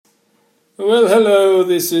Well, hello,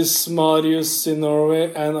 this is Marius in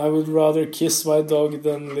Norway, and I would rather kiss my dog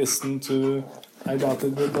than listen to I Got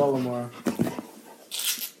It with Dolomore.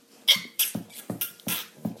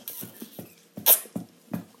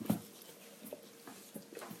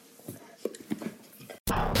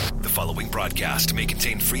 The following broadcast may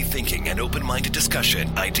contain free thinking and open-minded discussion,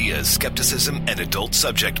 ideas, skepticism, and adult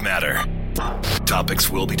subject matter. Topics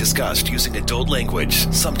will be discussed using adult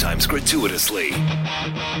language, sometimes gratuitously.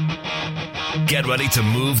 Get ready to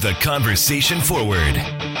move the conversation forward.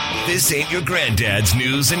 This ain't your granddad's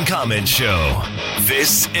news and comment show.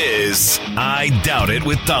 This is I Doubt It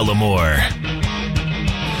with Dolomore.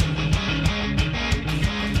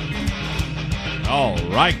 All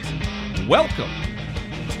right. Welcome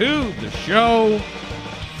to the show,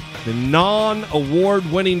 the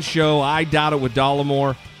non-award-winning show, I Doubt It with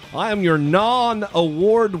Dolomore. I am your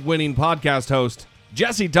non-award-winning podcast host,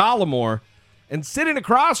 Jesse Dolomore, and sitting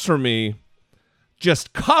across from me,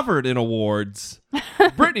 just covered in awards,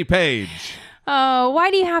 Brittany Page. Oh,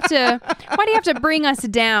 why do you have to bring us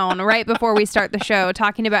down right before we start the show,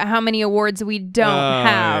 talking about how many awards we don't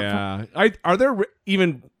have? Yeah. Are there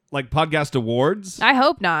even like podcast awards? I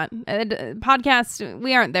hope not. Podcast,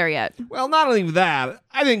 we aren't there yet. Well, not only that,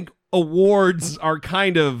 I think awards are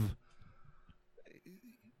kind of,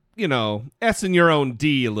 you know, S in your own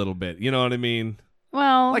D a little bit. You know what I mean?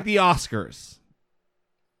 Well, like the Oscars.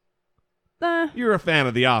 You're a fan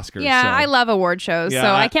of the Oscars. Yeah, so. I love award shows, Yeah,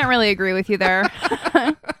 so I can't really agree with you there.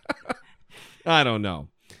 I don't know.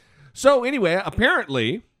 So anyway,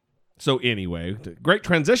 great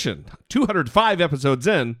transition. 205 episodes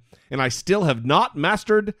in, and I still have not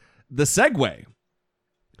mastered the segue.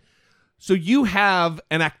 So you have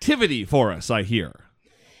an activity for us, I hear.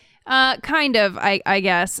 Kind of, I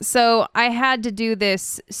guess. So I had to do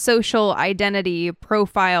this social identity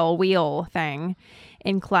profile wheel thing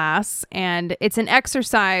in class, and it's an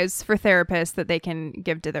exercise for therapists that they can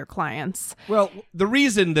give to their clients. Well, the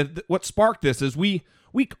reason that what sparked this is we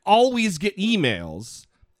always get emails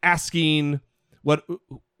asking what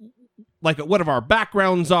of our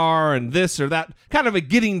backgrounds are and this or that, kind of a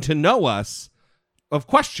getting to know us of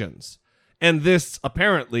questions. And this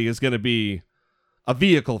apparently is going to be a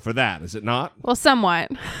vehicle for that, is it not? Well, somewhat.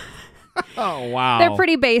 Oh, wow. They're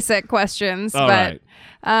pretty basic questions. All but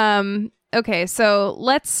right. Okay, so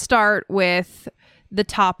let's start with the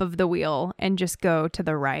top of the wheel and just go to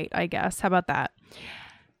the right, I guess. How about that?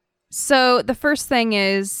 So the first thing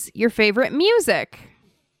is your favorite music.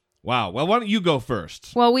 Wow. Well, why don't you go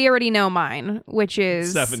first? Well, we already know mine, which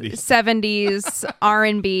is 70s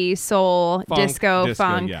R&B, soul, disco,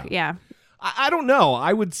 funk. Yeah. I don't know.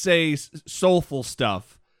 I would say soulful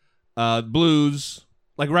stuff, blues.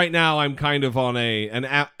 Like right now, I'm kind of on an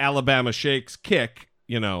Alabama Shakes kick,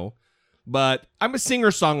 you know. But I'm a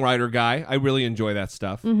singer-songwriter guy. I really enjoy that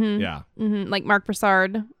stuff. Mm-hmm. Yeah. Mm-hmm. Like Mark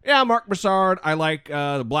Broussard. Yeah, Mark Broussard. I like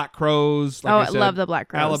the Black Crowes. Like I love the Black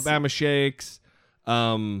Crowes. Alabama Shakes.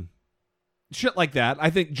 Shit like that.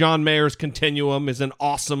 I think John Mayer's Continuum is an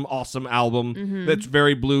awesome, awesome album that's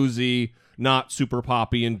very bluesy, not super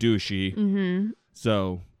poppy and douchey. Mm-hmm.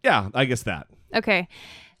 So, yeah, I guess that. Okay.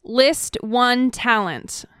 List one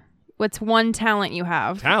talent. What's one talent you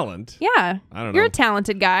have? Talent? Yeah. I don't know. You're a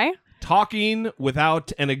talented guy. Talking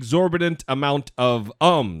without an exorbitant amount of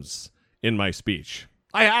ums in my speech.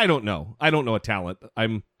 I don't know. I don't know a talent.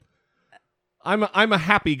 I'm a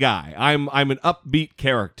happy guy. I'm an upbeat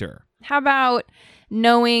character. How about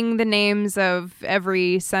knowing the names of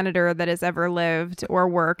every senator that has ever lived or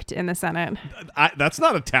worked in the Senate? That's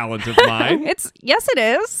not a talent of mine. Yes, it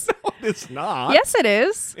is. No, it's not. Yes, it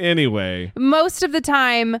is. Anyway. Most of the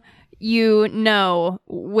time, you know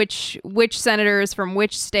which senators from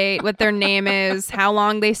which state, what their name is, how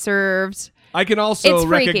long they served. I can also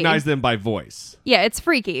recognize them by voice. Yeah, it's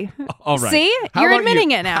freaky. All right. See? You're admitting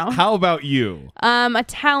it now. How about you? A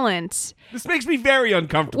talent. This makes me very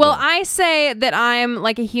uncomfortable. Well, I say that I'm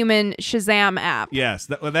like a human Shazam app. Yes,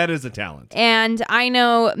 that is a talent. And I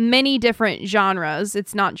know many different genres.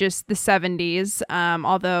 It's not just the 70s,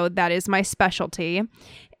 although that is my specialty.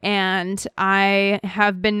 And I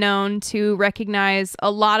have been known to recognize a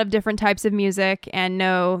lot of different types of music and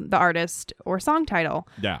know the artist or song title.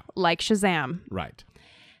 Yeah. Like Shazam. Right.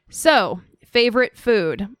 So, favorite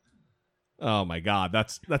food. Oh my God,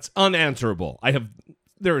 that's unanswerable.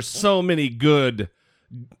 There are so many good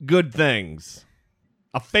things.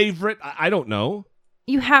 A favorite? I don't know.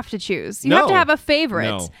 You have to choose. You have to have a favorite.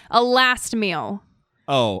 No. A last meal.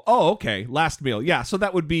 Oh, okay. Last meal. Yeah, so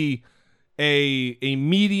that would be a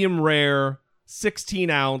medium rare 16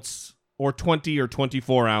 ounce or 20 or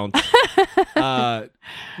 24 ounce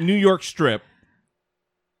New York strip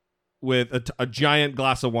with a giant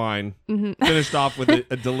glass of wine, finished off with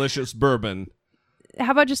a delicious bourbon.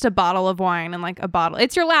 How about just a bottle of wine and like a bottle?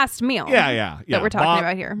 It's your last meal. Yeah. That we're talking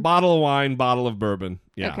about here. Bottle of wine, bottle of bourbon.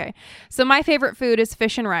 Yeah. Okay. So my favorite food is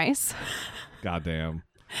fish and rice. Goddamn.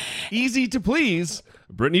 Easy to please.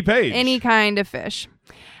 Brittany Page. Any kind of fish.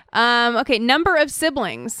 Okay. Number of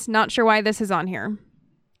siblings. Not sure why this is on here.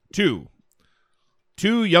 2.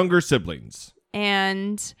 2 younger siblings.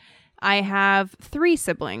 And I have 3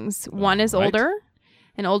 siblings. One is right. older,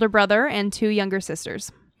 an older brother, and 2 younger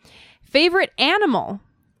sisters. Favorite animal?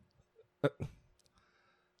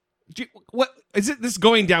 What is it? This is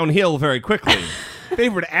going downhill very quickly.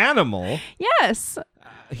 Favorite animal? Yes.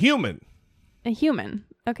 Human. A human.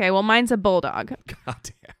 Okay, well, mine's a bulldog.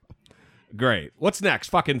 Goddamn. Great. What's next?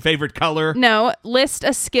 Fucking favorite color? No, list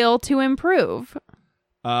a skill to improve.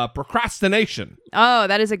 Procrastination. Oh,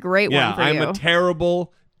 that is a great one for you. I'm a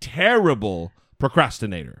terrible, terrible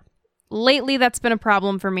procrastinator. Lately, that's been a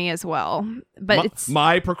problem for me as well. But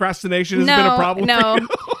my procrastination has been a problem for you?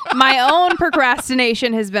 My own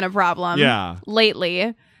procrastination has been a problem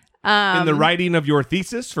lately. In the writing of your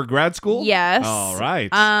thesis for grad school? Yes. All right.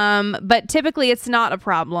 But typically it's not a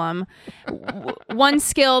problem. One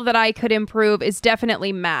skill that I could improve is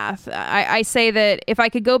definitely math. I say that if I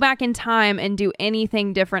could go back in time and do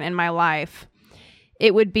anything different in my life,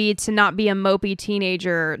 it would be to not be a mopey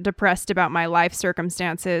teenager depressed about my life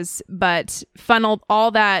circumstances, but funnel all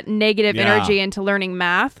that negative energy into learning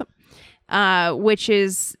math. Which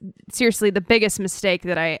is seriously the biggest mistake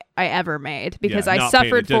that I ever made, because I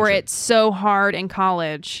suffered for it so hard in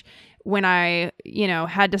college when I,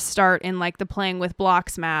 had to start in like the playing with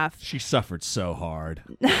blocks math. She suffered so hard.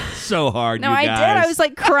 So hard, No, you guys. I did. I was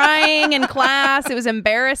like crying in class. It was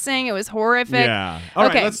embarrassing. It was horrific. Yeah. All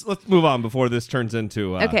right, let's move on before this turns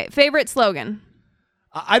into... Okay, favorite slogan?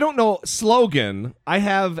 I don't know slogan. I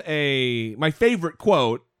have my favorite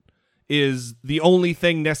quote is the only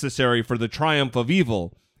thing necessary for the triumph of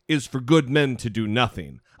evil is for good men to do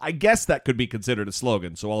nothing. I guess that could be considered a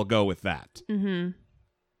slogan, so I'll go with that. Mm-hmm.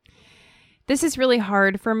 This is really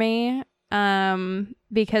hard for me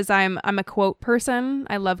because I'm a quote person.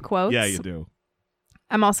 I love quotes. Yeah, you do.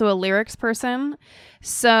 I'm also a lyrics person.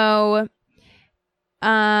 So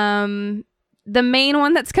the main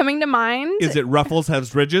one that's coming to mind... Is it Ruffles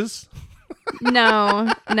Has Ridges?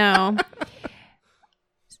 No.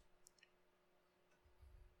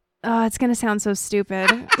 Oh, it's going to sound so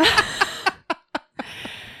stupid.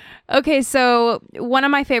 Okay, so one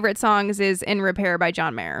of my favorite songs is In Repair by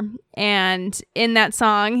John Mayer. And in that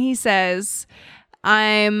song, he says,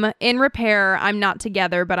 I'm in repair, I'm not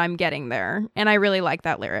together, but I'm getting there. And I really like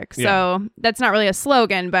that lyric. So that's not really a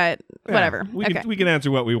slogan, but whatever. We can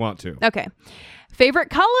answer what we want to. Okay.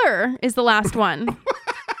 Favorite color is the last one.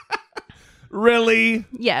 Really?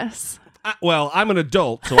 Yes. Well, I'm an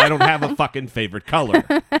adult, so I don't have a fucking favorite color.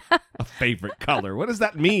 A favorite color? What does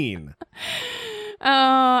that mean? Oh,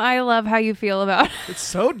 I love how you feel about it. It's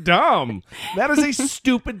so dumb. That is a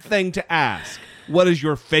stupid thing to ask. What is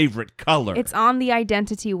your favorite color? It's on the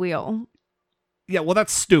identity wheel. Yeah, well,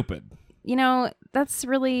 that's stupid. That's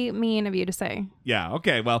really mean of you to say. Yeah,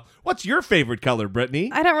 okay. Well, what's your favorite color,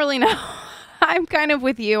 Brittany? I don't really know. I'm kind of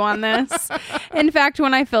with you on this. In fact,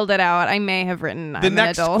 when I filled it out, I may have written I'm an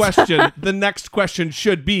adult. The next question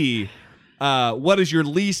should be, what is your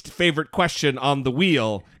least favorite question on the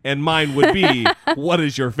wheel? And mine would be, what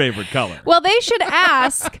is your favorite color? Well, they should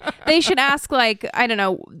ask, like, I don't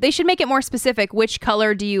know, they should make it more specific. Which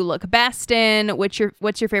color do you look best in? What's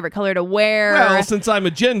your favorite color to wear? Well, since I'm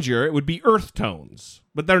a ginger, it would be earth tones.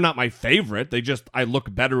 But they're not my favorite. I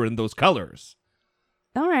look better in those colors.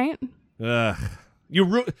 All right. Ugh.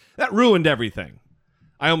 That ruined everything.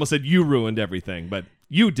 I almost said you ruined everything, but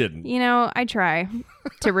you didn't. I try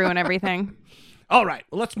to ruin everything. All right,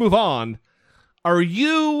 well, let's move on. Are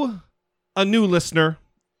you a new listener?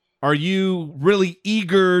 Are you really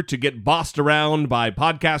eager to get bossed around by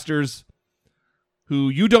podcasters who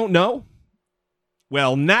you don't know?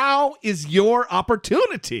 Well, now is your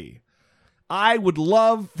opportunity. I would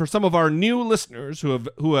love for some of our new listeners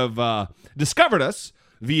who have discovered us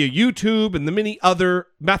via YouTube and the many other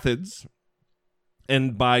methods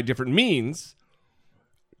and by different means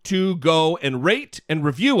to go and rate and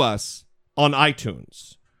review us on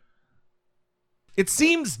iTunes. It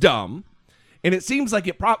seems dumb, and it seems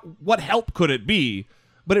like what help could it be,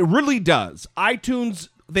 but it really does. iTunes,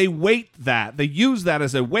 they use that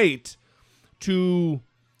as a weight to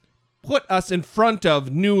put us in front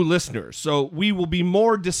of new listeners. So we will be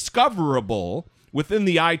more discoverable within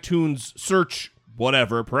the iTunes search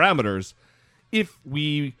whatever parameters if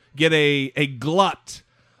we get a glut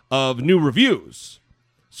of new reviews.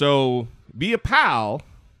 So be a pal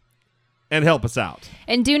and help us out.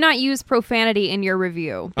 And do not use profanity in your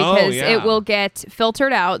review because it will get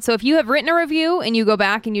filtered out. So if you have written a review and you go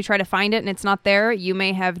back and you try to find it and it's not there, you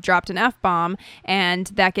may have dropped an F-bomb and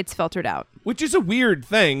that gets filtered out. Which is a weird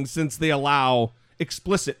thing since they allow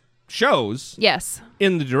explicit shows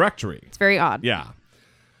in the directory. It's very odd. Yeah.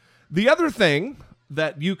 The other thing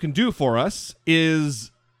that you can do for us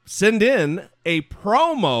is send in a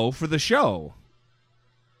promo for the show.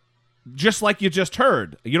 Just like you just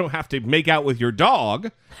heard. You don't have to make out with your dog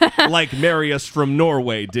like Marius from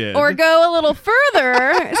Norway did. Or go a little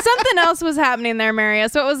further. Something else was happening there,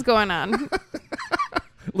 Marius. What was going on?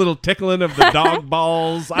 Little tickling of the dog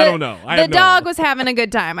balls. I don't know. The dog was having a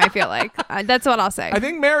good time, I feel like. That's what I'll say. I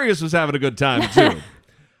think Marius was having a good time, too.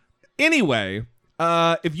 Anyway,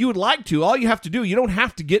 if you would like to, all you have to do, you don't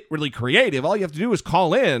have to get really creative. All you have to do is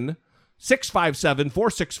call in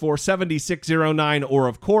 657-464-7609, or,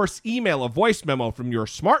 of course, email a voice memo from your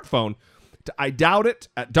smartphone to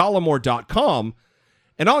idoubitit@dollemore.com.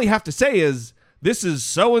 And all you have to say is, this is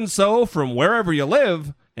so-and-so from wherever you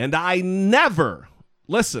live, and I never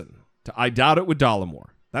listen to I Doubt It with Dollemore.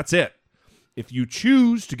 That's it. If you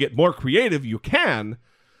choose to get more creative, you can,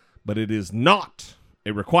 but it is not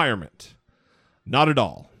a requirement. Not at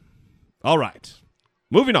all. All right.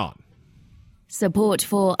 Moving on. Support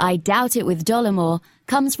for I Doubt It with Dollemore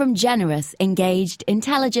comes from generous, engaged,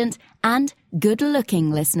 intelligent, and good-looking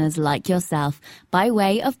listeners like yourself by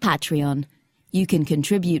way of Patreon. You can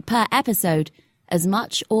contribute per episode, as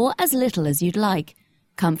much or as little as you'd like,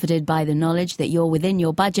 comforted by the knowledge that you're within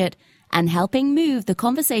your budget and helping move the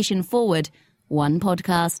conversation forward, one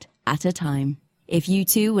podcast at a time. If you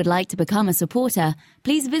too would like to become a supporter,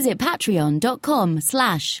 please visit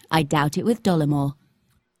patreon.com/I Doubt It with Dollemore.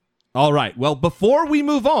 All right. Well, before we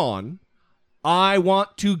move on, I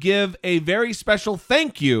want to give a very special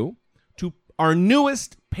thank you to our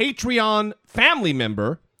newest Patreon family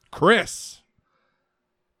member, Chris.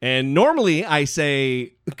 And normally I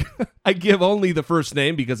say I give only the first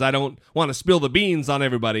name because I don't want to spill the beans on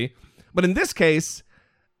everybody. But in this case,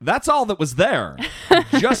 that's all that was there.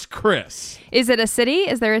 Just Chris. Is it a city?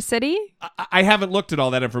 Is there a city? I haven't looked at all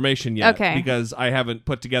that information yet. Okay. Because I haven't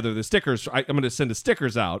put together the stickers. I'm going to send the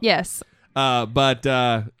stickers out. Yes. But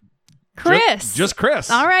Chris. Just Chris.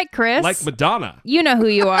 All right, Chris. Like Madonna. You know who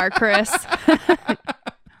you are, Chris.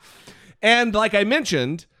 And like I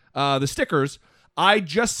mentioned, the stickers, I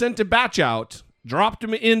just sent a batch out, dropped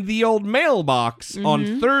them in the old mailbox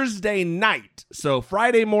on Thursday night. So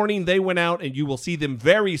Friday morning they went out, and you will see them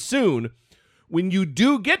very soon. When you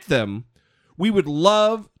do get them, we would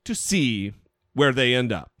love to see where they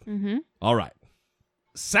end up. All right.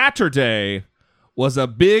 Saturday was a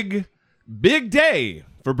big, big day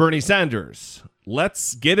for Bernie Sanders.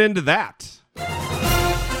 Let's get into that.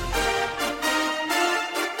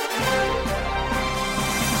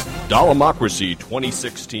 Dollemocracy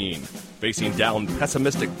 2016. Facing down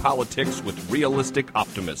pessimistic politics with realistic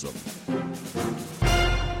optimism.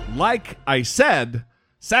 Like I said,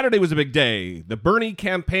 Saturday was a big day. The Bernie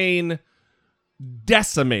campaign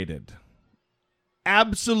decimated,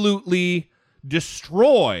 absolutely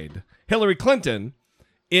destroyed Hillary Clinton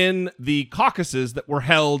in the caucuses that were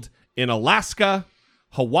held in Alaska,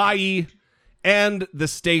 Hawaii, and the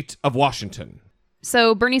state of Washington.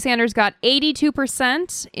 So Bernie Sanders got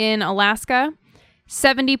 82% in Alaska,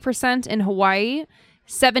 70% in Hawaii,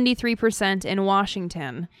 73% in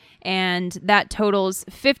Washington. And that totals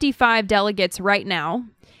 55 delegates right now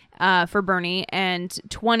for Bernie and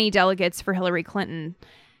 20 delegates for Hillary Clinton.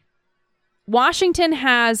 Washington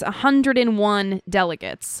has 101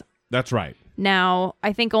 delegates. That's right. Now,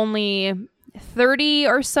 I think only 30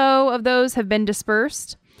 or so of those have been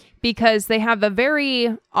dispersed because they have a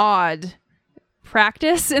very odd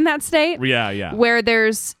practice in that state. Yeah. Where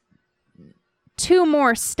there's two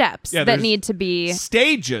more steps that need to be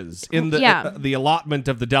stages in the allotment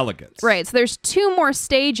of the delegates. Right. So there's two more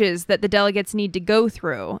stages that the delegates need to go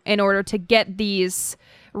through in order to get these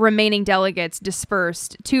remaining delegates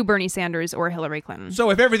dispersed to Bernie Sanders or Hillary Clinton. So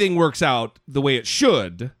if everything works out the way it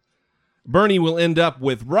should, Bernie will end up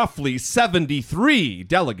with roughly 73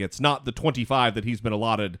 delegates, not the 25 that he's been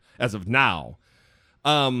allotted as of now.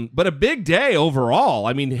 But a big day overall.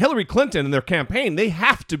 I mean, Hillary Clinton and their campaign, they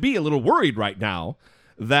have to be a little worried right now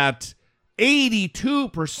that 82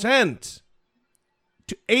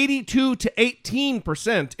 to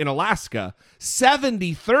 18% in Alaska,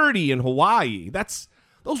 70-30 in Hawaii.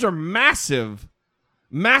 Those are massive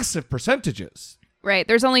percentages. Right.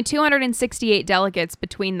 There's only 268 delegates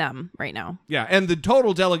between them right now. Yeah, and the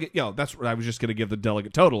total delegate, that's what I was just going to give the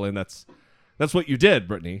delegate total, and that's what you did,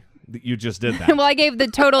 Brittany. that you just did that. Well, I gave the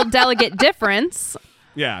total delegate difference.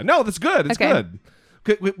 Yeah, no, that's good. It's good.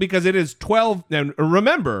 Because it is 12. And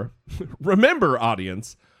remember,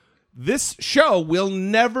 audience, this show will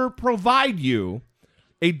never provide you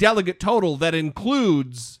a delegate total that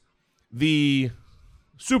includes the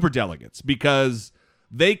super delegates because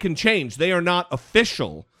they can change. They are not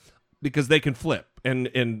official because they can flip.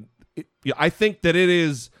 And I think that it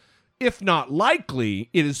is, if not likely,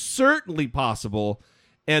 it is certainly possible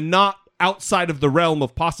and not outside of the realm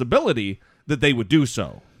of possibility that they would do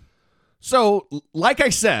so. So, like I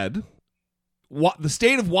said, the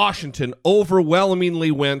state of Washington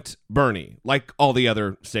overwhelmingly went Bernie, like all the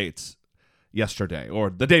other states yesterday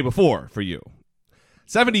or the day before for you.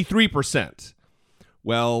 73%.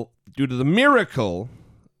 Well, due to the miracle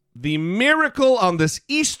on this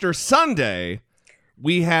Easter Sunday,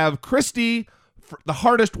 we have Christy, the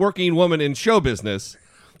hardest working woman in show business,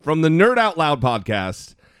 from the Nerd Out Loud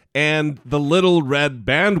podcast and the Little Red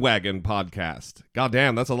Bandwagon podcast. God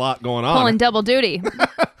damn, that's a lot going on. Pulling double duty.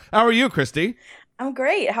 How are you, Christy? I'm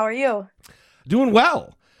great. How are you? Doing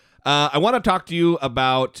well. I want to talk to you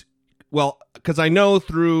about, well, because I know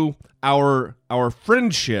through our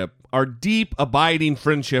friendship, our deep, abiding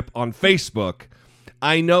friendship on Facebook,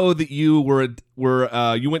 I know that you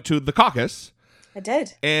you went to the caucus. I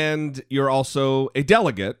did. And you're also a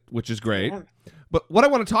delegate, which is great. Yeah. But what I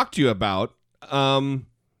want to talk to you about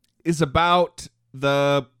is about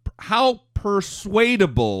how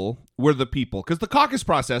persuadable were the people. Because the caucus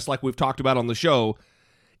process, like we've talked about on the show,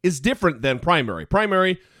 is different than primary.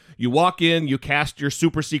 Primary, you walk in, you cast your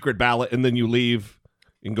super secret ballot, and then you leave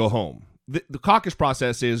and go home. The caucus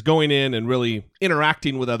process is going in and really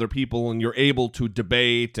interacting with other people, and you're able to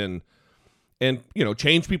debate and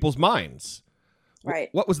change people's minds. Right.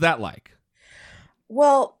 What was that like?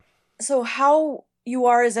 Well, so how you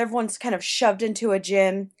are is everyone's kind of shoved into a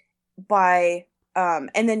gym by,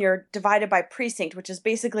 and then you're divided by precinct, which is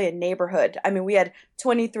basically a neighborhood. I mean, we had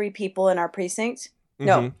 23 people in our precinct. Mm-hmm.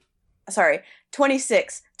 No, sorry,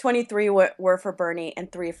 26. 23 were for Bernie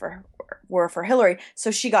and 3 were for Hillary. So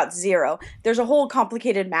she got 0. There's a whole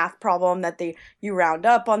complicated math problem that you round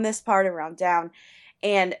up on this part and round down.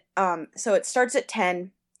 And so it starts at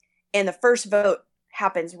 10 and the first vote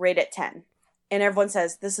happens right at 10. And everyone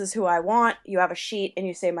says, this is who I want. You have a sheet and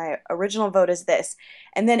you say, my original vote is this.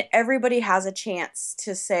 And then everybody has a chance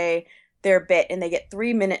to say their bit and they get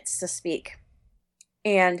 3 minutes to speak.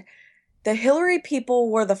 And the Hillary people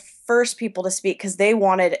were the first people to speak because they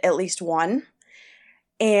wanted at least one.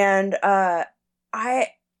 And I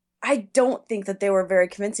don't think that they were very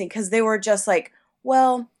convincing because they were just like,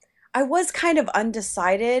 well, I was kind of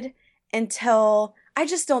undecided until I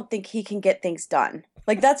just don't think he can get things done.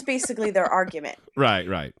 Like, that's basically their argument.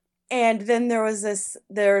 Right. And then there's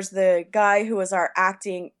the guy who was our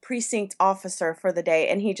acting precinct officer for the day.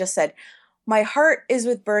 And he just said, my heart is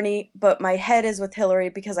with Bernie, but my head is with Hillary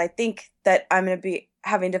because I think that I'm going to be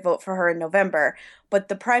having to vote for her in November. But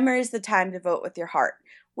the primary is the time to vote with your heart,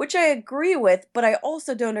 which I agree with. But I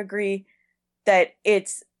also don't agree that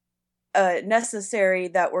it's necessary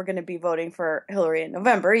that we're going to be voting for Hillary in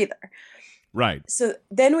November either. Right. So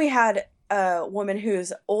then we had a woman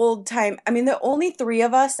who's old time. I mean, the only 3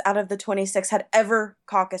 of us out of the 26 had ever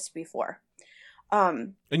caucused before.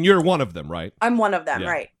 And you're one of them, right? I'm one of them, yeah.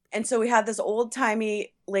 Right. And so we had this old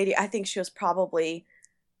timey lady. I think she was probably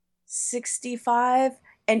 65.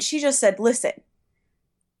 And she just said, listen,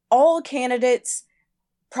 all candidates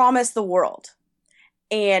promise the world.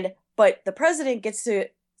 But the president gets to,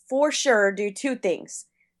 for sure, do 2 things.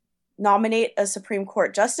 Nominate a Supreme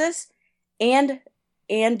Court justice and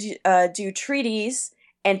do treaties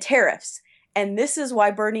and tariffs. And this is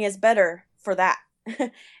why Bernie is better for that.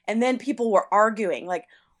 And then people were arguing like,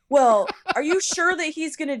 well, are you sure that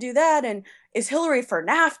he's going to do that? And is Hillary for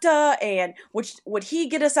NAFTA? And would he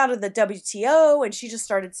get us out of the WTO? And she just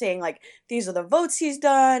started saying like, these are the votes he's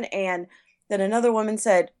done. And then another woman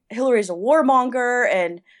said, Hillary's a warmonger.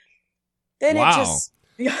 And then wow. It just...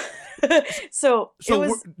 Yeah. So it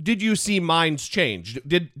was, did you see minds change?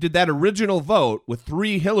 Did that original vote with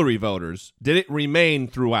 3 Hillary voters, did it remain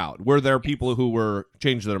throughout? Were there people who were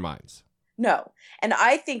changed their minds? No. And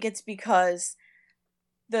I think it's because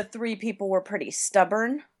the 3 people were pretty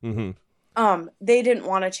stubborn. Mm-hmm. They didn't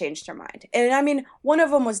want to change their mind. And I mean, one of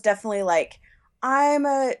them was definitely like, I'm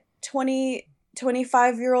a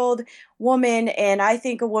 25-year-old woman and I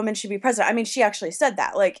think a woman should be president. I mean, she actually said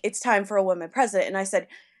that, like, it's time for a woman president. And I said,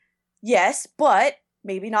 yes, but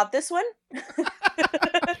maybe not this one.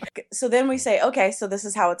 So then we say, okay, so this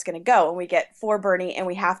is how it's going to go. And we get for Bernie and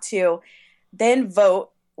we have to then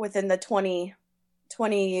vote within the 20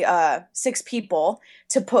 26 people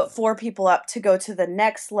to put 4 people up to go to the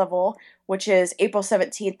next level, which is April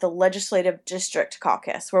 17th, the Legislative District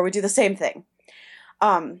Caucus, where we do the same thing,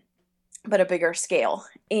 but a bigger scale.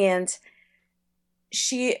 And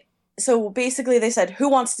so basically they said, who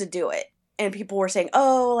wants to do it? And people were saying,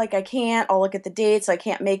 oh, like, I can't, I'll look at the dates, I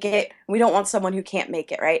can't make it. We don't want someone who can't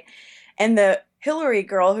make it, right? And the Hillary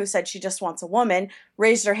girl who said she just wants a woman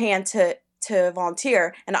raised her hand to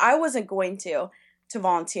volunteer. And I wasn't going to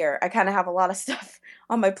volunteer. I kind of have a lot of stuff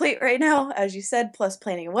on my plate right now, as you said, plus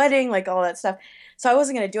planning a wedding, like all that stuff. So I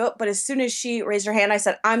wasn't going to do it. But as soon as she raised her hand, I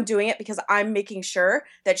said, I'm doing it because I'm making sure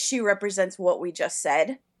that she represents what we just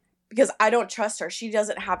said. Because I don't trust her. She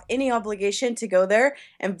doesn't have any obligation to go there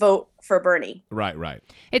and vote for Bernie. Right, right.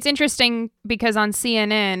 It's interesting because on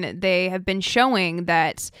CNN, they have been showing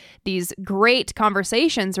that these great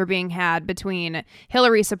conversations are being had between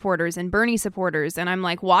Hillary supporters and Bernie supporters. And I'm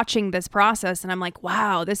like watching this process and I'm like,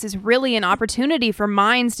 wow, this is really an opportunity for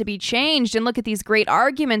minds to be changed. And look at these great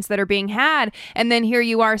arguments that are being had. And then here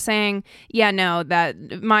you are saying, yeah, no,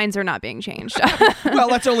 that minds are not being changed. Well,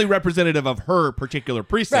 that's only representative of her particular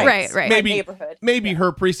precinct. Right. Maybe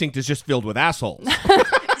her precinct is just filled with assholes.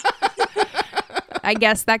 I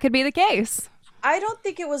guess that could be the case. I don't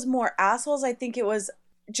think it was more assholes. I think it was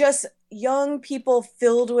just young people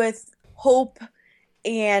filled with hope,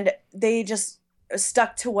 and they just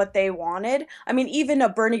stuck to what they wanted. I mean, even a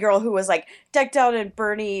Bernie girl who was like decked out in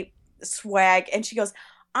Bernie swag, and she goes,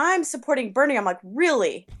 I'm supporting Bernie. I'm like,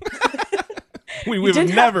 really? we would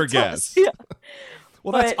have never guessed. Yeah.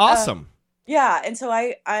 Well, that's awesome. Yeah, and so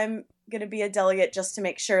I'm going to be a delegate just to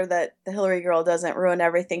make sure that the Hillary girl doesn't ruin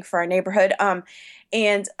everything for our neighborhood. But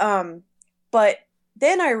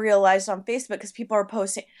then I realized on Facebook, because people are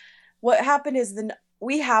posting, what happened is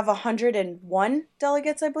we have 101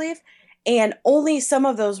 delegates, I believe, and only some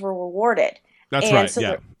of those were rewarded. That's right.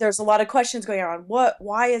 So there's a lot of questions going on.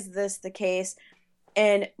 Why is this the case?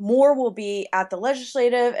 And more will be at the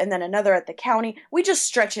legislative and then another at the county. We just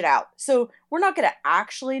stretch it out. So we're not going to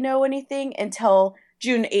actually know anything until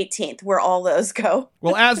June 18th, where all those go.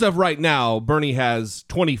 Well, as of right now, Bernie has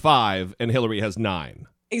 25 and Hillary has 9.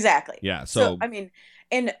 Exactly. Yeah. So I mean,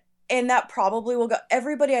 and that probably will go.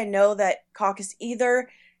 Everybody I know that caucus, either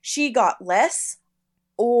she got less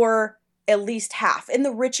or at least half. In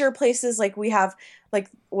the richer places, like we have like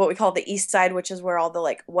what we call the East Side, which is where all the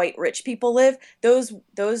like white rich people live.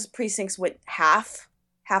 Those precincts went half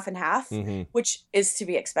and half, mm-hmm. which is to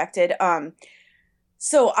be expected.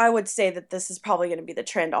 So I would say that this is probably going to be the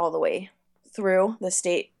trend all the way through the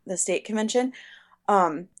state convention.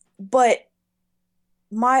 But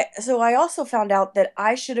I also found out that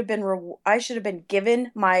I should have been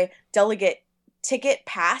given my delegate ticket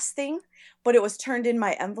pass thing, but it was turned in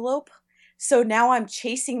my envelope. So now I'm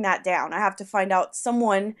chasing that down. I have to find out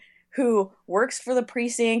someone who works for the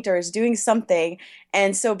precinct or is doing something.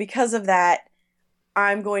 And so because of that,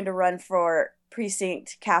 I'm going to run for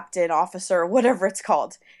precinct captain, officer, whatever it's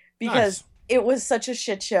called, because It was such a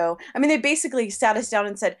shit show. I mean, they basically sat us down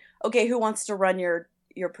and said, okay, who wants to run your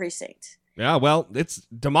precinct? Yeah, well,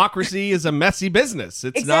 democracy is a messy business.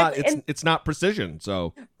 It's exactly. It's not precision.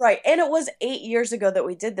 So right. And it was 8 years ago that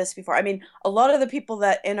we did this before. I mean, a lot of the people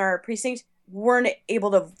that in our precinct weren't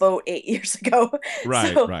able to vote 8 years ago.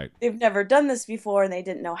 Right, so right. They've never done this before and they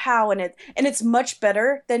didn't know how. And it's much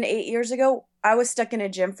better than 8 years ago. I was stuck in a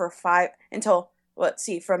gym for from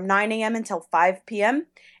 9 a.m. until 5 p.m.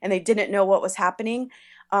 and they didn't know what was happening.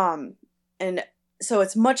 And so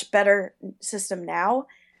it's much better system now,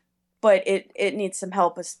 but it needs some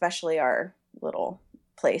help, especially our little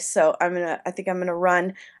place. So I think I'm gonna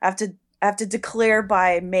run. I have to declare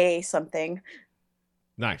by May something.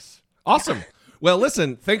 Nice. Awesome. Yeah. Well,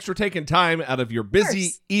 listen, thanks for taking time out of your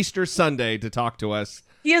busy Easter Sunday to talk to us.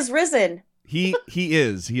 He is risen. He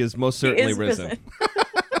is. He is most certainly risen.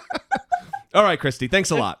 All right, Christy.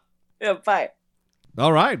 Thanks a lot. Yeah, bye.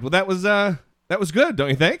 All right. Well, that was good, don't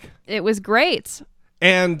you think? It was great.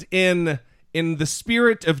 And in the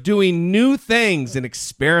spirit of doing new things and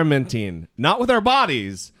experimenting, not with our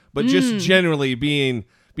bodies, but just generally being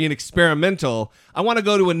experimental, I want to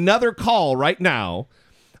go to another call right now.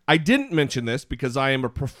 I didn't mention this because I am a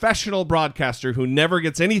professional broadcaster who never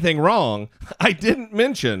gets anything wrong. I didn't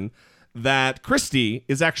mention that Christy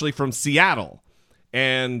is actually from Seattle.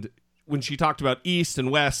 And when she talked about East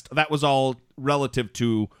and West, that was all relative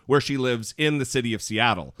to where she lives in the city of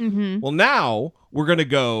Seattle. Mm-hmm. Well, now we're going to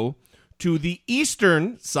go to the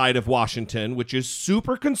eastern side of Washington, which is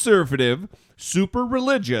super conservative, super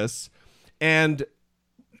religious, and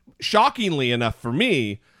shockingly enough for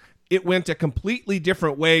me, it went a completely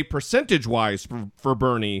different way percentage-wise for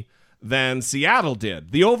Bernie than Seattle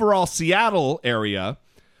did. The overall Seattle area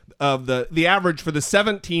of the average for the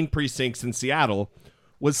 17 precincts in Seattle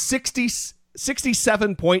was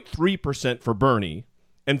 67.3% for Bernie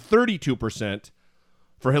and 32%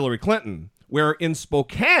 for Hillary Clinton, where in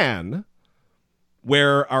Spokane,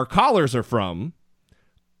 where our callers are from,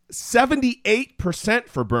 78%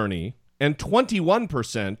 for Bernie and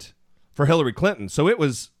 21% for Hillary Clinton. So it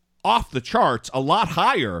was off the charts, a lot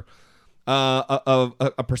higher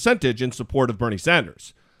a percentage in support of Bernie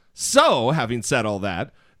Sanders. So, having said all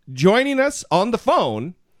that, joining us on the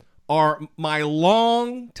phone are my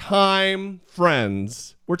longtime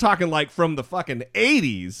friends. We're talking like from the fucking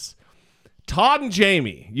 80s. Todd and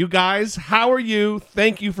Jamie, you guys, how are you?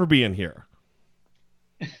 Thank you for being here.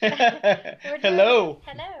 Hello.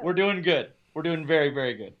 We're doing good. We're doing very,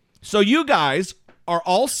 very good. So you guys are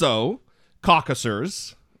also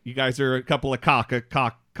caucusers. You guys are a couple of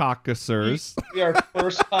caucusers. We are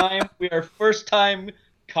first time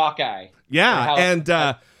cockeye.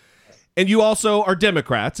 Yeah, and you also are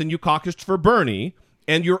Democrats, and you caucused for Bernie,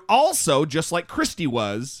 and you're also, just like Christy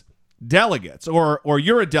was, delegates, or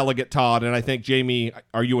you're a delegate, Todd, and I think, Jamie,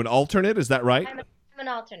 are you an alternate? Is that right? I'm an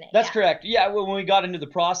alternate. That's correct. Yeah, when we got into the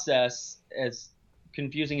process, as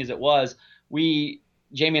confusing as it was,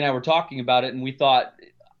 Jamie and I were talking about it, and we thought,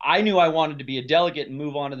 I knew I wanted to be a delegate and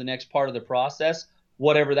move on to the next part of the process,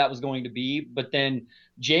 whatever that was going to be. But then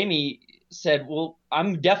Jamie said, well,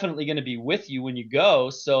 I'm definitely going to be with you when you go,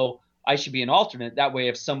 so I should be an alternate. That way,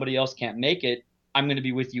 if somebody else can't make it, I'm going to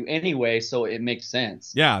be with you anyway, so it makes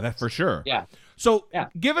sense. Yeah, that's for sure. Yeah. So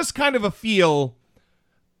give us kind of a feel,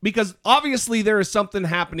 because obviously there is something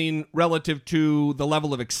happening relative to the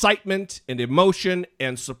level of excitement and emotion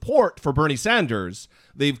and support for Bernie Sanders.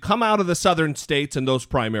 They've come out of the southern states in those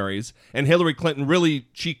primaries, and Hillary Clinton really,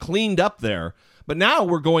 she cleaned up there. But now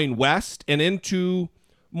we're going west and into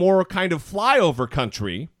more kind of flyover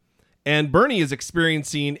country, and Bernie is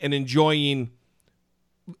experiencing and enjoying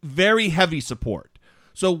very heavy support.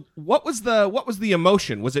 So what was the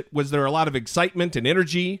emotion? Was there a lot of excitement and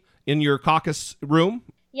energy in your caucus room?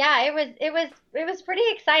 Yeah, it was pretty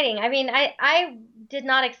exciting. I mean, I did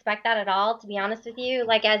not expect that at all, to be honest with you.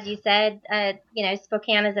 Like, as you said,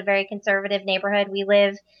 Spokane is a very conservative neighborhood. We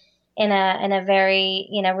live in a very,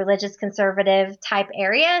 religious conservative type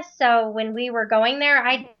area. So when we were going there,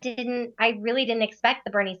 I really didn't expect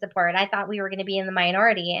the Bernie support. I thought we were going to be in the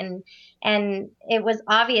minority, and it was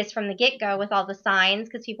obvious from the get-go with all the signs,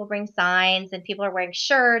 because people bring signs and people are wearing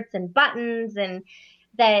shirts and buttons, and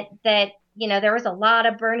that there was a lot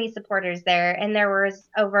of Bernie supporters there, and there was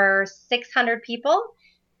over 600 people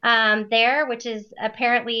there, which is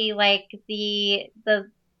apparently like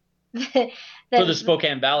for the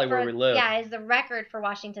Spokane Valley where we live. Yeah, is the record for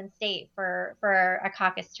Washington State for a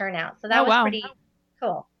caucus turnout. So that was pretty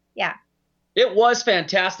cool. Yeah. It was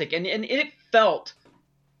fantastic. And it felt,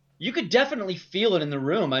 you could definitely feel it in the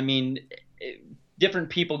room. I mean, different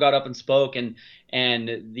people got up and spoke, and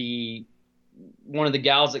one of the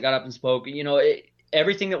gals that got up and spoke,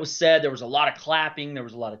 everything that was said, there was a lot of clapping, there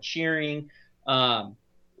was a lot of cheering.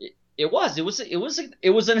 It was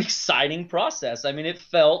an exciting process. I mean, it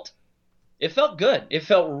felt good. It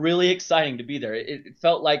felt really exciting to be there. It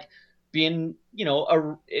felt like being,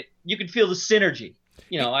 you could feel the synergy.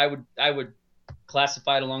 I would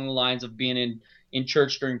classify it along the lines of being in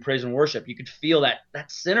church during praise and worship. You could feel that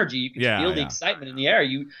synergy. You could feel the excitement in the air.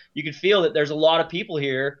 You could feel that there's a lot of people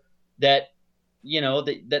here that,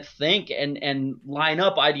 that think and line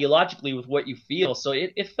up ideologically with what you feel. So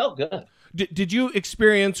it felt good. Did you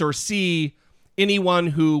experience or see anyone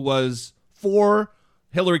who was for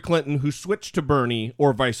Hillary Clinton who switched to Bernie,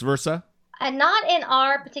 or vice versa? Not in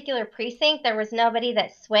our particular precinct. There was nobody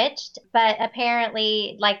that switched, but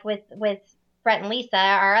apparently, like with Brett and Lisa,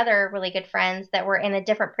 our other really good friends that were in a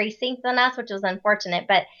different precinct than us, which was unfortunate,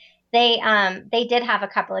 but they did have a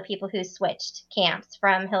couple of people who switched camps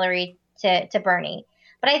from Hillary to Bernie.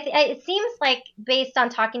 But it seems like, based on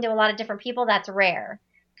talking to a lot of different people, that's rare,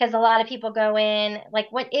 because a lot of people go in, like,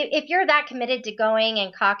 if you're that committed to going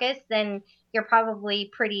and caucus, then you're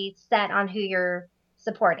probably pretty set on who you're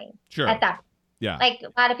supporting. Sure. At that. Yeah. Like,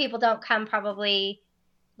 a lot of people don't come probably,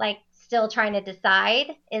 like, still trying to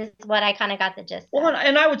decide, is what I kind of got the gist of. Well,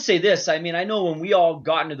 and I would say this. I mean, I know when we all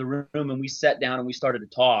got into the room and we sat down and we started to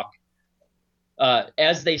talk,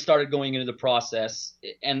 as they started going into the process,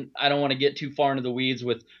 and I don't want to get too far into the weeds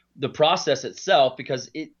with the process itself,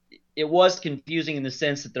 because it was confusing in the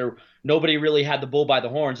sense that nobody really had the bull by the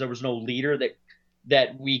horns. There was no leader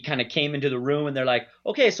that we kind of came into the room and they're like,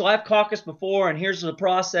 okay, so I've caucused before, and here's the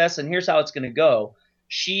process, and here's how it's going to go.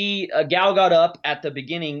 a gal got up at the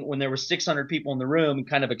beginning when there were 600 people in the room and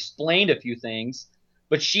kind of explained a few things.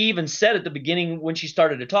 But she even said at the beginning when she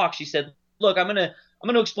started to talk, she said, look, I'm going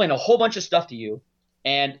to explain a whole bunch of stuff to you.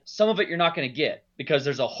 And some of it you're not going to get because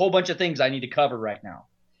there's a whole bunch of things I need to cover right now.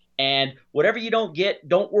 And whatever you don't get,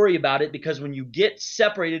 don't worry about it, because when you get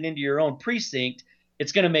separated into your own precinct,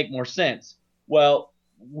 it's going to make more sense. Well,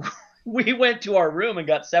 we went to our room and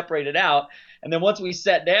got separated out. And then once we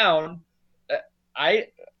sat down, I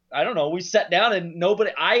don't know, we sat down and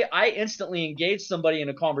I instantly engaged somebody in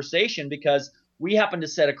a conversation because we happened to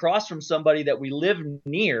sit across from somebody that we live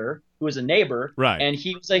near who was a neighbor. Right. And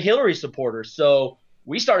he was a Hillary supporter. So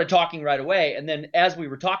we started talking right away. And then as we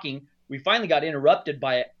were talking, we finally got interrupted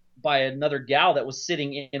by another gal that was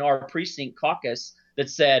sitting in our precinct caucus that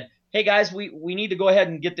said, hey guys, we need to go ahead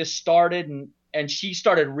and get this started. And she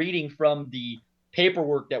started reading from the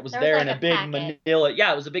paperwork that was there like in a a big packet. manila.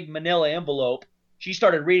 Yeah, it was a big manila envelope. She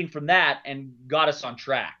started reading from that and got us on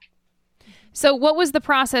track. So what was the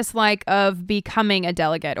process like of becoming a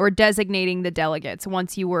delegate or designating the delegates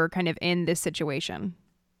once you were kind of in this situation?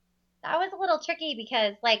 That was a little tricky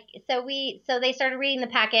because so they started reading the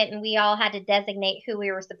packet and we all had to designate who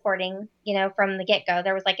we were supporting, from the get-go.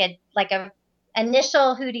 There was like a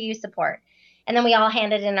initial who do you support? And then we all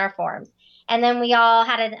handed in our forms. And then we all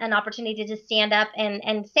had an opportunity to stand up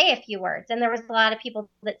and say a few words. And there was a lot of people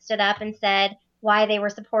that stood up and said why they were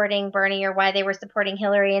supporting Bernie or why they were supporting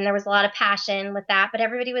Hillary. And there was a lot of passion with that, but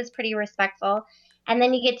everybody was pretty respectful. And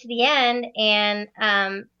then you get to the end and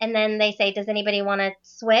then they say, does anybody want to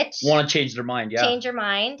switch? Want to change their mind, yeah. Change your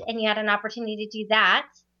mind. And you had an opportunity to do that.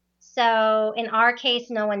 So in our case,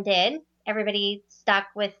 no one did. Everybody stuck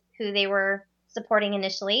with who they were supporting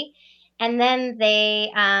initially. And then they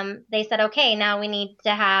said, okay, now we need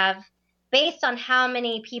to have, based on how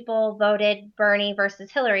many people voted Bernie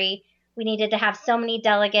versus Hillary, we needed to have so many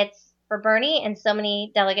delegates for Bernie and so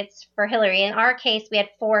many delegates for Hillary. In our case, we had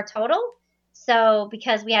 4 total. So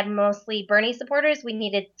because we had mostly Bernie supporters, we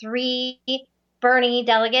needed 3 Bernie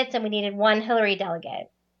delegates and we needed 1 Hillary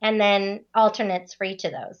delegate, and then alternates for each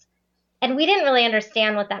of those. And we didn't really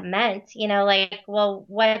understand what that meant, well,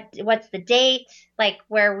 what's the date? Like,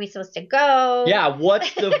 where are we supposed to go? Yeah,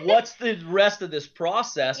 what's the rest of this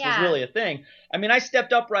process was Yeah. really a thing. I mean, I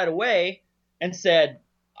stepped up right away and said,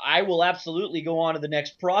 I will absolutely go on to the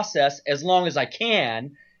next process as long as I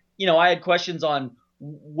can. I had questions on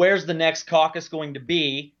where's the next caucus going to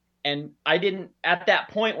be, and I didn't, at that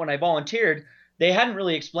point when I volunteered, they hadn't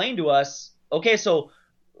really explained to us, okay, so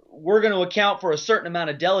we're going to account for a certain amount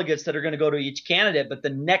of delegates that are going to go to each candidate, but the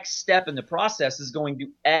next step in the process is going to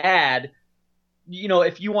add,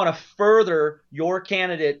 if you want to further your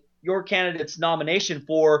candidate's nomination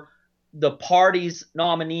for the party's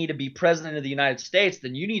nominee to be president of the United States,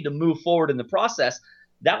 then you need to move forward in the process.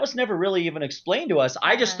 That was never really even explained to us.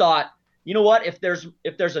 I just thought, you know what, if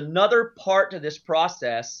there's another part to this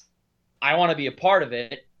process, I want to be a part of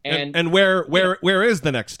it. And where is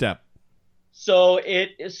the next step? So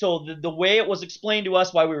the way it was explained to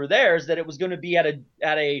us while we were there is that it was going to be at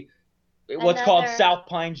a what's called South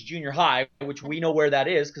Pines Junior High, which we know where that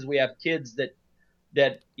is because we have kids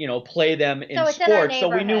that play them in sports. So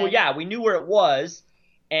we knew where it was,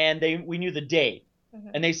 and we knew the date. Mm-hmm.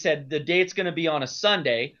 And they said the date's going to be on a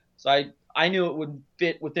Sunday. So I knew it would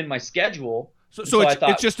fit within my schedule. So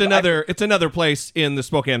it's just another place in the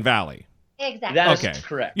Spokane Valley. Exactly. That is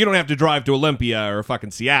correct. You don't have to drive to Olympia or fucking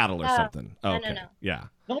Seattle or something. Okay. No. Yeah.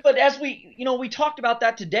 No, but as we talked about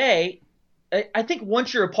that today, I think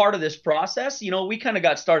once you're a part of this process, we kind of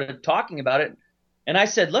got started talking about it. And I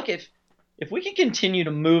said, look, if we can continue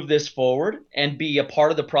to move this forward and be a part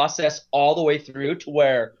of the process all the way through to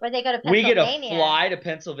where they go to we get to fly to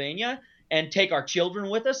Pennsylvania and take our children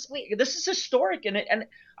with us, this is historic. And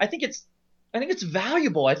I think it's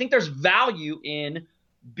valuable. I think there's value in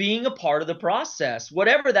being a part of the process,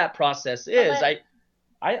 whatever that process is.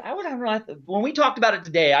 When we talked about it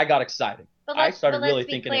today, I got excited. I started really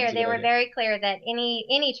thinking. They were very clear that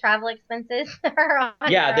any travel expenses are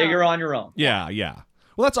on. You're on your own. Yeah.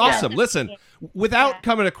 Well, that's awesome. Listen, without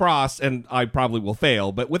coming across, and I probably will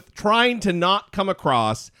fail, but with trying to not come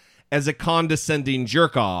across as a condescending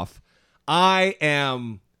jerk off, I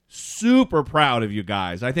am super proud of you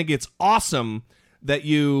guys. I think it's awesome that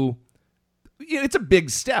it's a big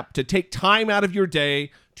step to take time out of your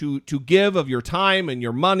day to give of your time and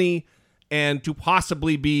your money, and to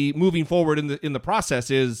possibly be moving forward in the process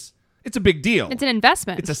it's a big deal. It's an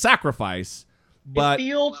investment. It's a sacrifice, but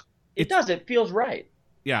it feels right.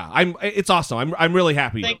 Yeah, it's awesome. I'm really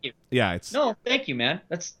happy. Thank you. Yeah, thank you, man.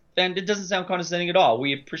 And it doesn't sound condescending at all.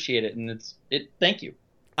 We appreciate it, and thank you.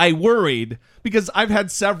 I worried because I've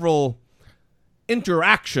had several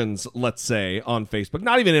interactions, let's say, on Facebook.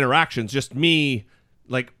 Not even interactions, just me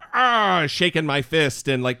like shaking my fist,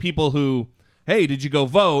 and like people who, hey, did you go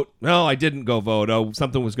vote? No, I didn't go vote. Oh,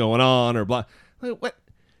 something was going on or blah. What?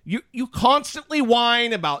 You constantly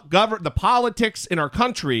whine about the politics in our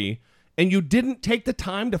country, and you didn't take the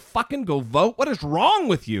time to fucking go vote? What is wrong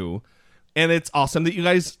with you? And it's awesome that you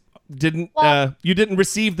guys didn't you didn't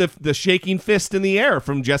receive the shaking fist in the air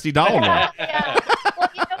from Jesse Dollemore. Yeah. Well,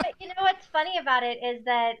 you know what's funny about it is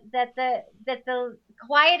that the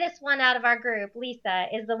quietest one out of our group, Lisa,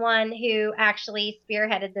 is the one who actually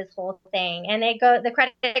spearheaded this whole thing, and the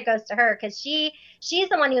credit goes to her because she's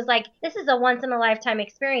the one who's like, this is a once in a lifetime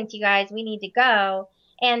experience, you guys. We need to go.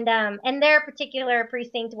 And their particular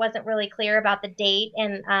precinct wasn't really clear about the date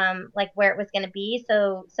and like where it was going to be.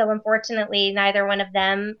 So unfortunately, neither one of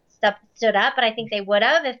them stood up. But I think they would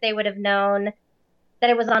have if they would have known that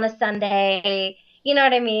it was on a Sunday. You know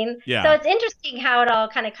what I mean? Yeah. So it's interesting how it all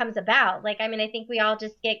kind of comes about. Like, I mean, I think we all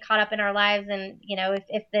just get caught up in our lives, and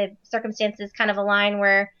if the circumstances kind of align,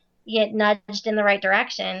 where you get nudged in the right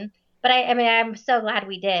direction. But I mean, I'm so glad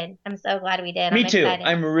we did. I'm so glad we did. Me I'm too. excited.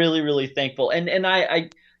 I'm really, really thankful. And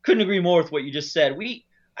I couldn't agree more with what you just said.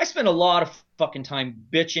 I spent a lot of fucking time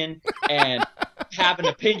bitching and having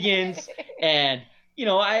opinions, and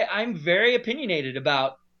I'm very opinionated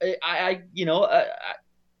about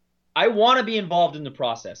I want to be involved in the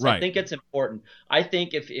process. Right. I think it's important. I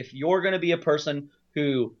think if you're going to be a person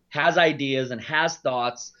who has ideas and has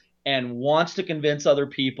thoughts and wants to convince other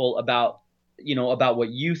people about what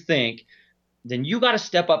you think, then you got to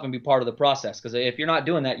step up and be part of the process. Because if you're not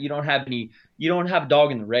doing that, you don't have a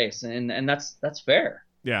dog in the race, and that's fair.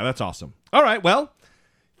 Yeah, that's awesome. All right, well,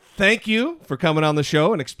 thank you for coming on the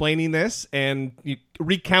show and explaining this and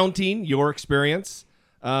recounting your experience.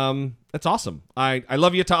 That's awesome. I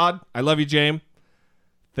love you, Todd. I love you, James.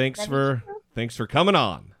 Thanks for coming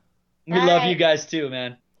on. We love you guys too,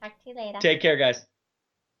 man. Talk to you later. Take care, guys.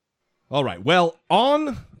 All right, well,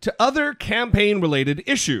 on to other campaign-related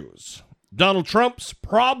issues. Donald Trump's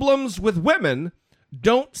problems with women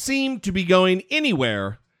don't seem to be going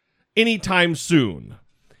anywhere anytime soon.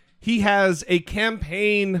 He has a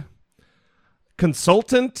campaign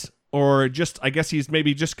consultant, or just, I guess he's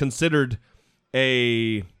maybe just considered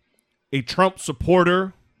a Trump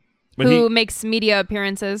supporter. But who makes media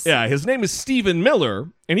appearances. Yeah, his name is Stephen Miller,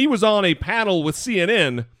 and he was on a panel with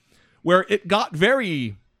CNN where it got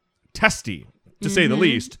very testy, to say the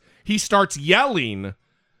least. He starts yelling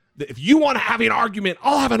that if you want to have an argument,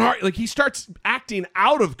 I'll have an argument. Like, he starts acting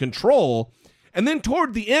out of control, and then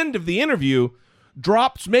toward the end of the interview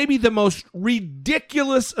drops maybe the most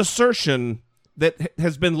ridiculous assertion that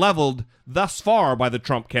has been leveled thus far by the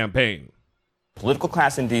Trump campaign. Political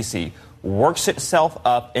class in D.C. works itself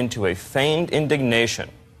up into a feigned indignation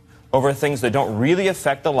over things that don't really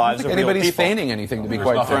affect the lives of real people. Anybody's feigning anything, to be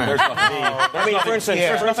quite frank. Hold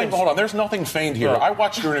on. There's nothing feigned here. I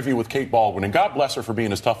watched your interview with Kate Baldwin, and God bless her for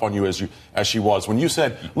being as tough on you as she was when you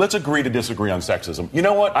said, "Let's agree to disagree on sexism." You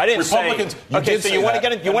know what? I didn't Republicans, say. Okay, so you want to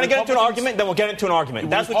get into an argument? Then we'll get into an argument.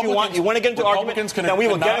 That's what you want. You want to get into an argument? Then we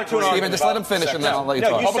will get into an argument. Stephen, just let him finish, and then I'll let you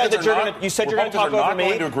talk. You said you're going to talk over me.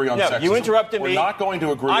 We're not going to agree on sexism. You interrupted me. We're not going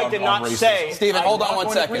to agree on racism. I did not say. Stephen, hold on 1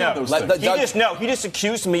 second. He just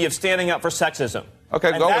accused me of standing up for sexism.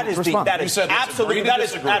 Okay, go respond. That is absolutely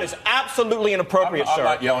inappropriate, sir. I'm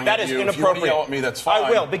not yelling at you. Inappropriate. If you want to yell at me, that's fine.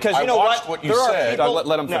 I will, because you know what? What you said.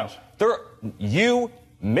 Let him finish. You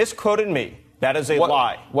misquoted me. That is a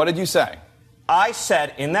lie. What did you say? I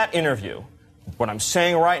said in that interview what I'm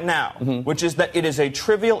saying right now, which is that it is a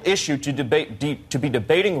trivial issue to be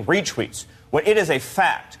debating retweets, when it is a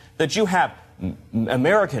fact that you have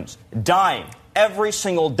Americans dying every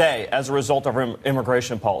single day as a result of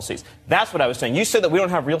immigration policies. That's what I was saying. You said that we don't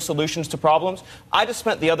have real solutions to problems. I just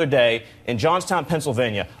spent the other day in Johnstown,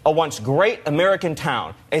 Pennsylvania, a once great American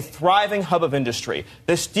town, a thriving hub of industry.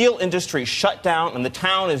 The steel industry shut down and the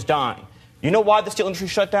town is dying. You know why the steel industry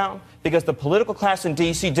shut down? Because the political class in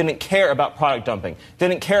D.C. didn't care about product dumping,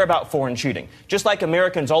 didn't care about foreign cheating. Just like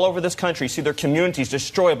Americans all over this country see their communities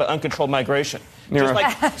destroyed by uncontrolled migration. Just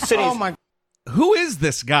like cities... Oh my... Who is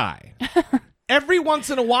this guy? Every once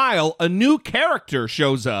in a while, a new character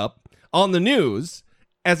shows up on the news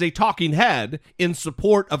as a talking head in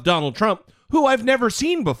support of Donald Trump, who I've never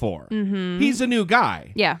seen before. He's a new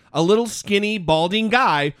guy. Yeah. A little skinny, balding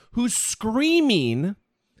guy who's screaming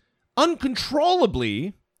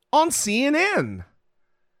uncontrollably on CNN.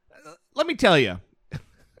 Let me tell you,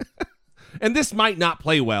 and this might not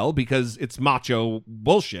play well because it's macho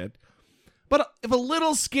bullshit, but if a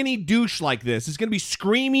little skinny douche like this is going to be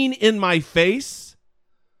screaming in my face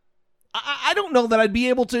I don't know that I'd be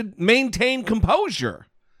able to maintain composure.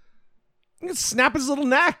 You can snap his little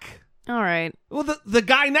neck. All right. Well, the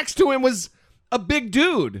guy next to him was a big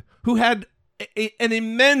dude who had an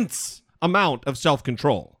immense amount of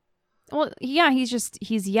self-control. Well, yeah,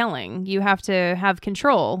 he's yelling. You have to have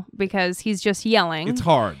control because he's just yelling. It's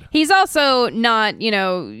hard. He's also not,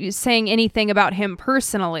 saying anything about him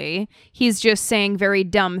personally. He's just saying very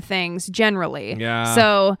dumb things generally. Yeah.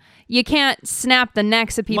 So you can't snap the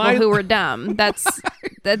necks of people who are dumb.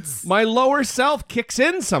 That's my lower self kicks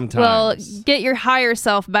in sometimes. Well, get your higher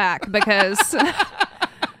self back because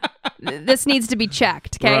this needs to be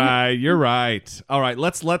checked, okay? Right, you're right. All right,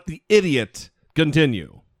 let's let the idiot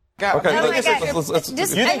continue. Okay, Oh my let's, God. let's, You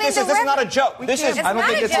think this is not a joke? This is. I don't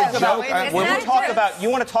think it's a joke.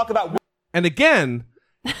 You want to talk about. And again,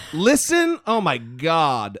 listen. Oh my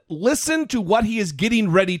God! Listen to what he is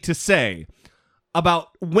getting ready to say about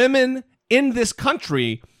women in this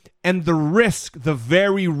country and the risk, the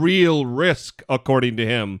very real risk, according to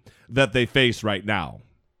him, that they face right now.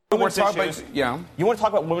 You want to talk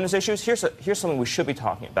about women's issues? Here's something we should be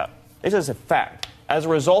talking about. This is a fact. As a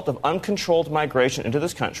result of uncontrolled migration into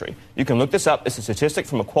this country, you can look this up. It's a statistic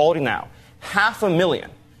from Equality Now. 500,000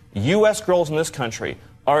 U.S. girls in this country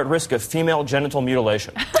are at risk of female genital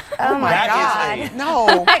mutilation. Oh my God!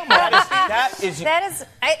 This is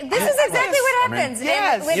exactly what happens.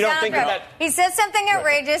 Yes. With You don't think that he says something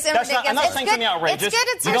outrageous and ridiculous. I'm not saying something outrageous. It's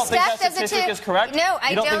good. It's you her don't think step that does it statistic too. is correct? No,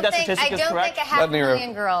 I don't think that is correct. a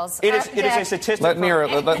 500,000 girls. It is a statistic. Let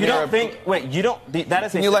Nira. You don't think? Wait, you don't. That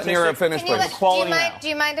is. Can you let Nira finish, please? Do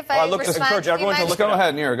you mind if I respond? Encourage everyone to look. Go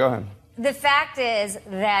ahead, Nira. Go ahead. The fact is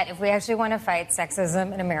that if we actually want to fight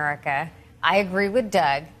sexism in America, I agree with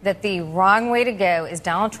Doug that the wrong way to go is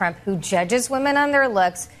Donald Trump, who judges women on their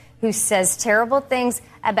looks, who says terrible things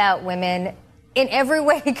about women in every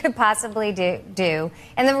way he could possibly do.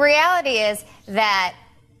 And the reality is that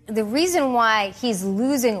the reason why he's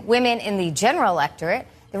losing women in the general electorate,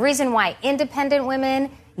 the reason why independent women,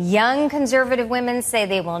 young conservative women say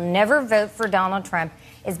they will never vote for Donald Trump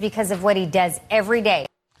is because of what he does every day.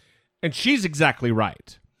 And she's exactly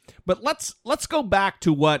right. But let's go back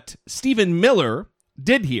to what Stephen Miller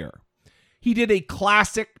did here. He did a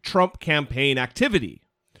classic Trump campaign activity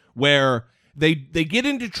where they get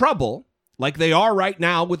into trouble, like they are right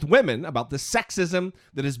now with women, about the sexism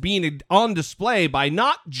that is being on display by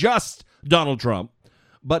not just Donald Trump,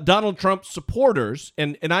 but Donald Trump supporters,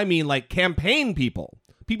 and I mean like campaign people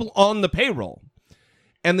on the payroll.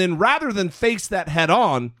 And then rather than face that head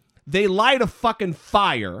on, they light a fucking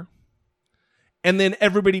fire, and then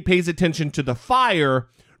everybody pays attention to the fire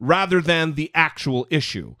rather than the actual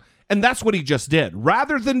issue. And that's what he just did.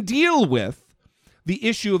 Rather than deal with the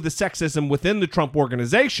issue of the sexism within the Trump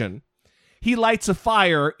organization, he lights a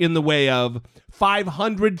fire in the way of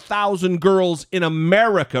 500,000 girls in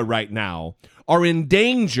America right now are in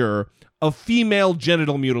danger of female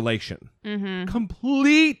genital mutilation. Mm-hmm.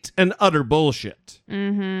 Complete and utter bullshit.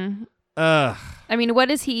 Mm-hmm. I mean,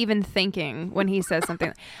 what is he even thinking when he says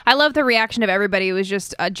something? I love the reaction of everybody. It was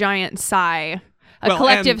just a giant sigh,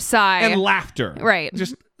 collective sigh. And laughter. Right.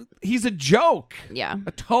 Just, he's a joke. Yeah.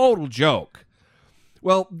 A total joke.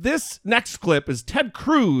 Well, this next clip is Ted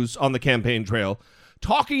Cruz on the campaign trail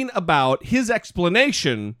talking about his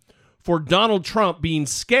explanation for Donald Trump being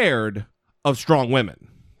scared of strong women.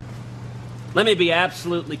 Let me be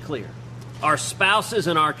absolutely clear. Our spouses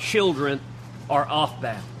and our children are off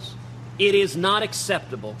balance. It is not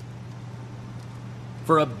acceptable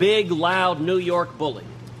for a big, loud New York bully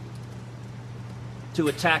to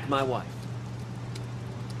attack my wife.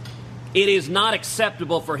 It is not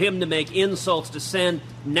acceptable for him to make insults, to send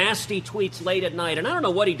nasty tweets late at night. And I don't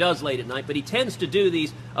know what he does late at night, but he tends to do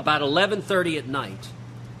these about 11:30 at night.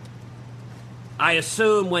 I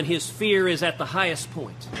assume when his fear is at the highest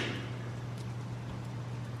point.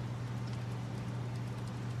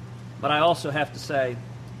 But I also have to say,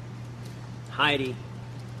 Heidi,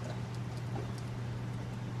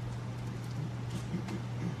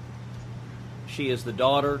 she is the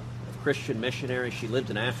daughter of Christian missionaries. She lived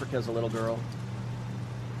in Africa as a little girl.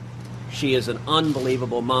 She is an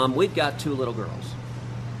unbelievable mom. We've got 2 little girls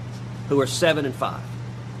who are 7 and 5.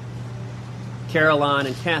 Caroline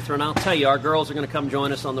and Catherine, I'll tell you, our girls are going to come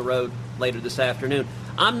join us on the road later this afternoon.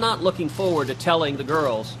 I'm not looking forward to telling the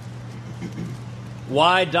girls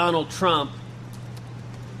why Donald Trump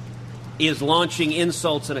is launching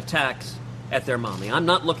insults and attacks at their mommy. I'm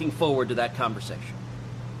not looking forward to that conversation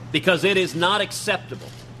because it is not acceptable.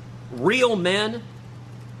 Real men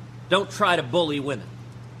don't try to bully women.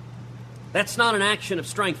 That's not an action of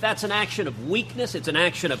strength. That's an action of weakness. It's an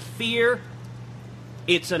action of fear.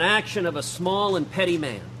 It's an action of a small and petty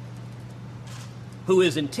man. who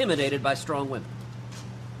is intimidated by strong women.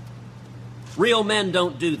 Real men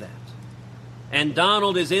don't do that. And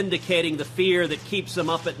Donald is indicating the fear that keeps him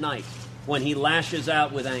up at night when he lashes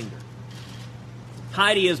out with anger.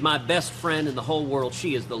 Heidi is my best friend in the whole world.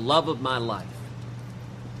 She is the love of my life.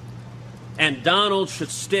 And Donald should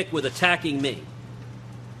stick with attacking me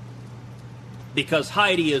because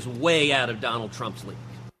Heidi is way out of Donald Trump's league.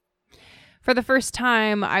 For the first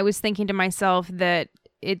time, I was thinking to myself that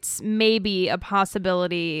it's maybe a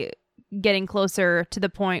possibility getting closer to the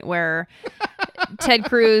point where Ted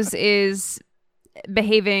Cruz is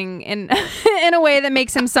behaving in a way that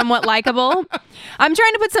makes him somewhat likable. I'm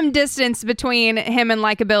trying to put some distance between him and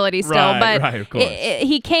likability still, but of course.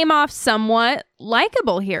 He came off somewhat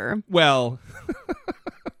likable here. Well,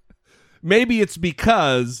 maybe it's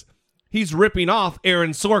because he's ripping off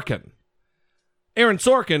Aaron Sorkin. Aaron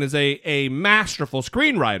Sorkin is a masterful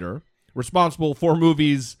screenwriter responsible for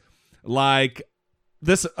movies like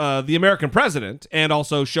this, The American President, and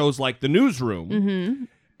also shows like The Newsroom. Mm-hmm.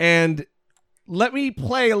 And let me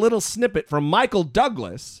play a little snippet from Michael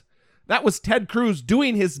Douglas. That was Ted Cruz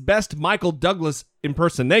doing his best Michael Douglas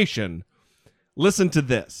impersonation. Listen to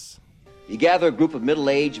this. You gather a group of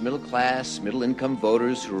middle-aged, middle-class, middle-income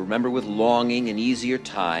voters who remember with longing an easier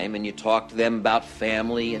time, and you talk to them about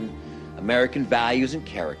family and American values and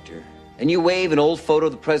character. And you wave an old photo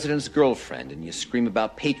of the president's girlfriend, and you scream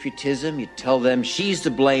about patriotism. You tell them she's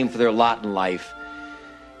to blame for their lot in life.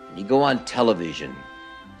 And you go on television,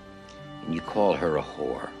 and you call her a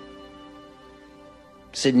whore.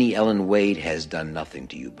 Sidney Ellen Wade has done nothing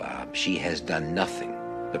to you, Bob. She has done nothing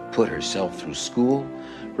but put herself through school,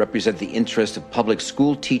 represent the interest of public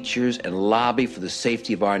school teachers, and lobby for the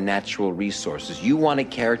safety of our natural resources. You want a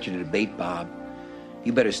character to debate, Bob?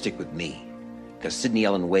 You better stick with me, because Sidney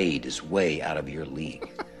Ellen Wade is way out of your league.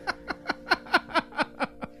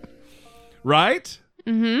 Right?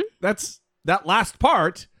 Mm-hmm. That last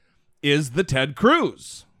part is the Ted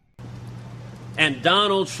Cruz. And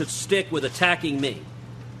Donald should stick with attacking me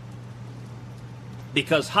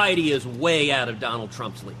because Heidi is way out of Donald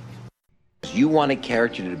Trump's league. You want a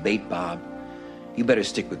character to debate, Bob? You better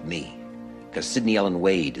stick with me, because Sidney Ellen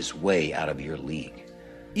Wade is way out of your league.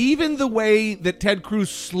 Even the way that Ted Cruz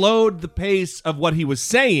slowed the pace of what he was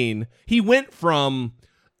saying, he went from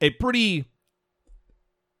a pretty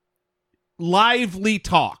lively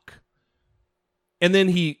talk, and then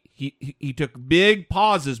he took big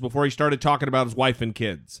pauses before he started talking about his wife and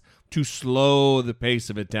kids to slow the pace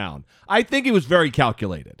of it down. I think it was very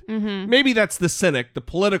calculated. Mm-hmm. Maybe that's the cynic, the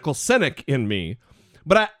political cynic in me,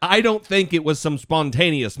 but I don't think it was some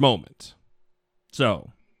spontaneous moment.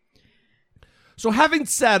 So having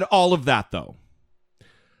said all of that, though,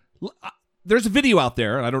 there's a video out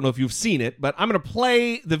there. I don't know if you've seen it, but I'm going to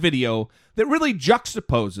play the video that really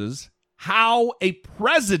juxtaposes how a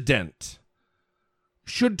president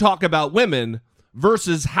should talk about women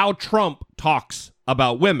versus how Trump talks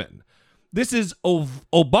about women. This is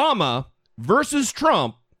Obama versus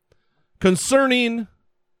Trump concerning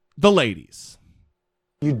the ladies.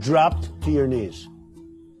 You dropped to your knees.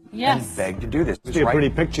 Yes. And begged to do this. It's a pretty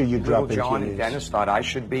picture you drop into John your and knees. Dennis thought I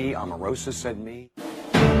should be. Omarosa said me. The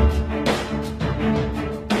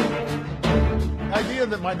idea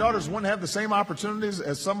that my daughters wouldn't have the same opportunities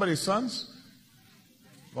as somebody's sons,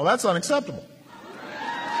 well, that's unacceptable.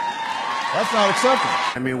 That's not acceptable.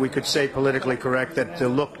 I mean, we could say politically correct that the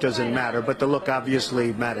look doesn't matter, but the look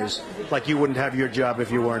obviously matters. Like you wouldn't have your job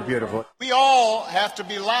if you weren't beautiful. We all have to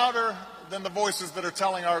be louder than the voices that are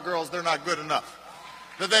telling our girls they're not good enough,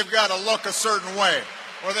 that they've got to look a certain way,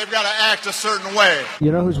 or they've got to act a certain way.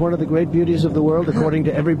 You know who's one of the great beauties of the world, according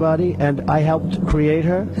to everybody? And I helped create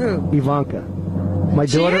her? Who? Ivanka. My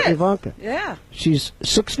daughter, is. Ivanka. Yeah. She's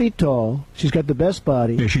 6 feet tall. She's got the best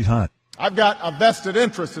body. Yeah, she's hot. I've got a vested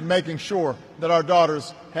interest in making sure that our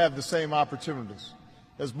daughters have the same opportunities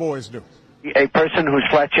as boys do. A person who's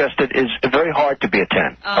flat-chested is very hard to be a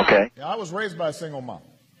 10, okay? Yeah, I was raised by a single mom.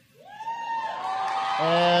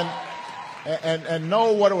 And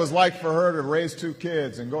know what it was like for her to raise 2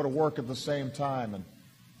 kids and go to work at the same time and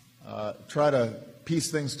try to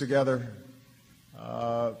piece things together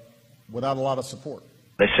without a lot of support.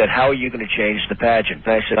 They said, how are you going to change the pageant?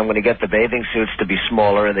 And I said, I'm going to get the bathing suits to be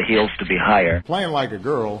smaller and the heels to be higher. Playing like a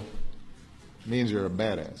girl means you're a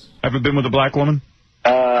badass. Ever been with a black woman?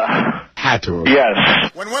 Had to.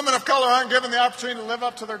 Yes. When women of color aren't given the opportunity to live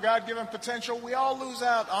up to their God-given potential, we all lose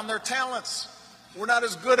out on their talents. We're not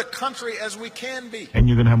as good a country as we can be. And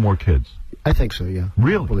you're going to have more kids? I think so, yeah.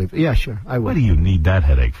 Really? I believe it. Yeah, sure. I will. What do you need that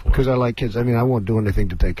headache for? Because I like kids. I mean, I won't do anything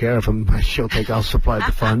to take care of them. I'll supply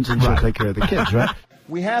the funds and she'll take care of the kids, right?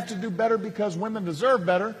 We have to do better because women deserve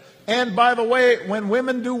better. And by the way, when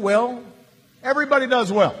women do well, everybody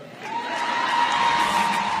does well.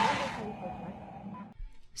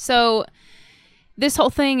 So this whole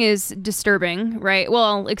thing is disturbing, right?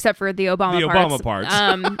 Well, except for the Obama parts.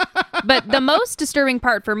 But the most disturbing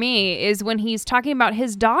part for me is when he's talking about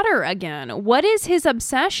his daughter again. What is his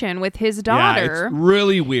obsession with his daughter? Yeah, it's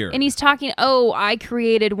really weird. And he's talking, I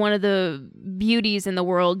created one of the beauties in the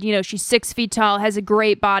world. You know, she's 6 feet tall, has a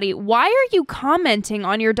great body. Why are you commenting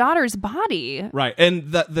on your daughter's body? Right.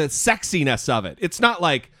 And the sexiness of it. It's not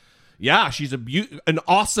like, yeah, she's an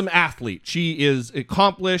awesome athlete. She is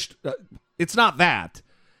accomplished. It's not that.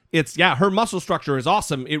 It's, yeah, her muscle structure is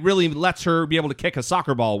awesome. It really lets her be able to kick a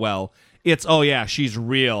soccer ball well. It's, oh, yeah, she's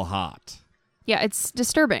real hot. Yeah, it's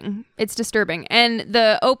disturbing. It's disturbing. And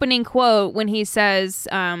the opening quote when he says,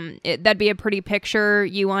 that'd be a pretty picture,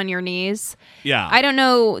 you on your knees. Yeah. I don't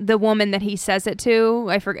know the woman that he says it to.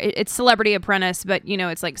 I forget. It's Celebrity Apprentice, but,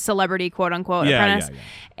 it's like celebrity, quote unquote, apprentice. Yeah.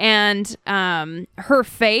 And her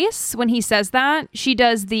face, when he says that, she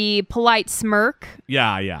does the polite smirk.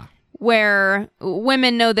 Yeah. Where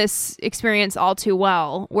women know this experience all too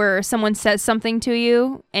well, where someone says something to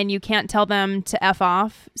you and you can't tell them to F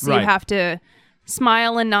off. So you have to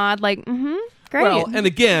smile and nod like, great. Well, and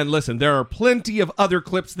again, listen, there are plenty of other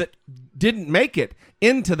clips that didn't make it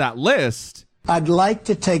into that list. I'd like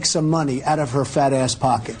to take some money out of her fat ass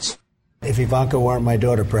pockets. If Ivanka weren't my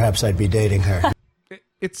daughter, perhaps I'd be dating her.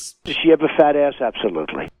 Does she have a fat ass?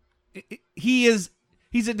 Absolutely. He's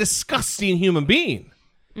a disgusting human being.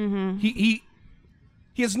 Mm-hmm. He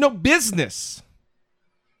has no business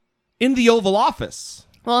in the Oval Office.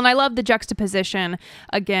 Well, and I love the juxtaposition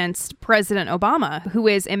against President Obama, who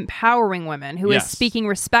is empowering women, who is speaking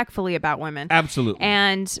respectfully about women. Absolutely.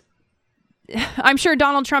 And I'm sure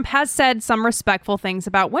Donald Trump has said some respectful things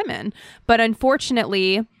about women, but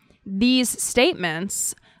unfortunately, these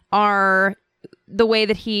statements are the way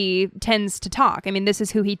that he tends to talk. I mean, this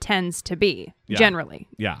is who he tends to be, generally.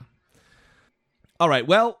 Yeah. All right,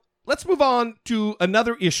 well, let's move on to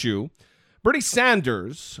another issue. Bernie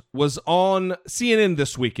Sanders was on CNN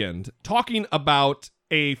this weekend talking about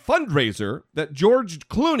a fundraiser that George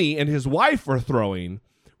Clooney and his wife are throwing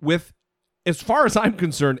with, as far as I'm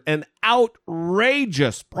concerned, an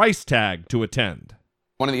outrageous price tag to attend.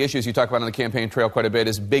 One of the issues you talk about on the campaign trail quite a bit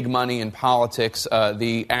is big money in politics.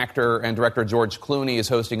 The actor and director George Clooney is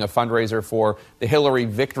hosting a fundraiser for the Hillary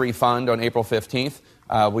Victory Fund on April 15th.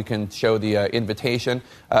 We can show the invitation.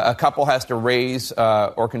 A couple has to raise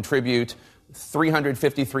or contribute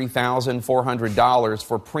 $353,400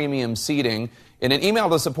 for premium seating. In an email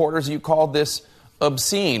to supporters, you called this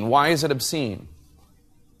obscene. Why is it obscene?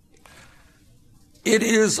 It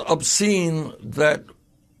is obscene that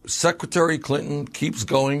Secretary Clinton keeps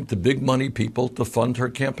going to big money people to fund her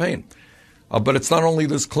campaign. But it's not only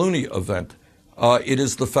this Clooney event. It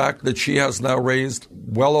is the fact that she has now raised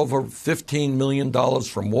well over $15 million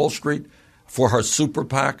from Wall Street for her super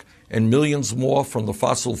PAC and millions more from the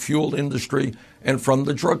fossil fuel industry and from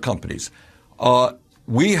the drug companies.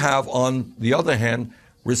 We have, on the other hand,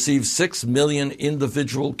 received 6 million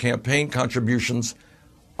individual campaign contributions,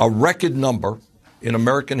 a record number in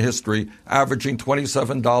American history, averaging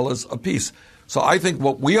 $27 apiece. So I think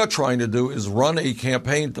what we are trying to do is run a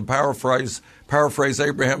campaign to paraphrase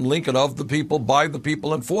Abraham Lincoln, of the people, by the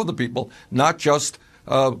people, and for the people, not just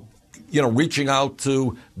reaching out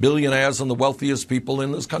to billionaires and the wealthiest people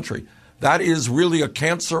in this country. That is really a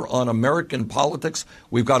cancer on American politics.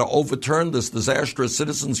 We've got to overturn this disastrous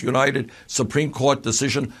Citizens United Supreme Court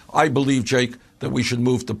decision. I believe, Jake, that we should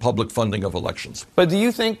move to public funding of elections. But do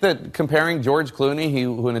you think that comparing George Clooney,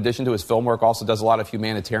 who in addition to his film work also does a lot of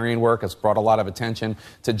humanitarian work, has brought a lot of attention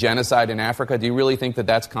to genocide in Africa, do you really think that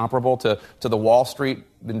that's comparable to the Wall Street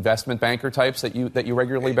investment banker types that you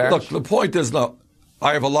regularly bash? Look, the point is, no,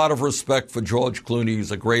 I have a lot of respect for George Clooney.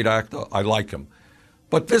 He's a great actor. I like him.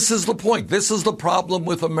 But this is the point. This is the problem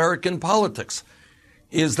with American politics,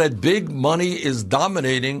 is that big money is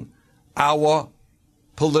dominating our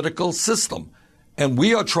political system. And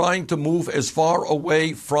we are trying to move as far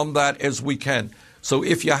away from that as we can. So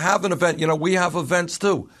if you have an event, we have events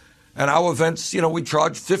too. And our events, we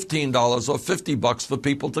charge $15 or $50 for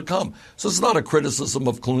people to come. So it's not a criticism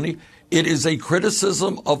of Clooney. It is a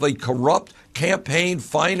criticism of a corrupt campaign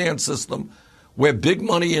finance system where big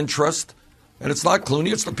money interest, and it's not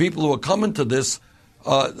Clooney, it's the people who are coming to this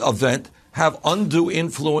event, have undue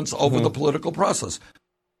influence over the political process.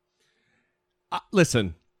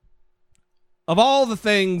 Listen, of all the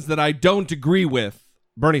things that I don't agree with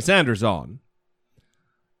Bernie Sanders on,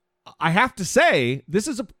 I have to say this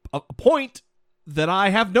is a point that I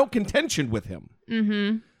have no contention with him.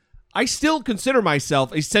 Mm-hmm. I still consider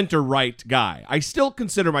myself a center-right guy. I still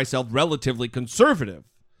consider myself relatively conservative.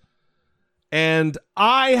 And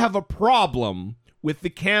I have a problem with the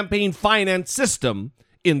campaign finance system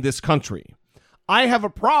in this country. I have a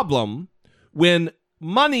problem when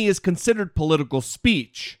money is considered political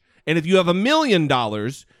speech. And if you have $1 million,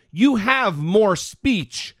 you have more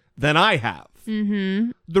speech than I have.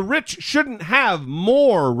 Mm-hmm. The rich shouldn't have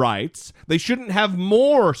more rights. They shouldn't have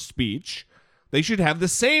more speech. They should have the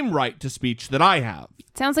same right to speech that I have.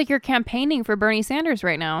 Sounds like you're campaigning for Bernie Sanders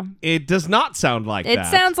right now. It does not sound like that. It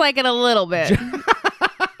sounds like it a little bit.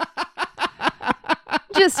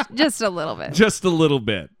 just a little bit. Just a little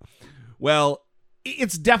bit. Well,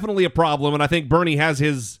 it's definitely a problem, and I think Bernie has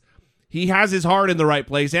his heart in the right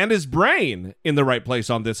place and his brain in the right place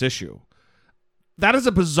on this issue. That is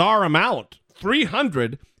a bizarre amount.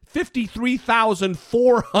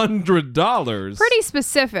 $353,400. Pretty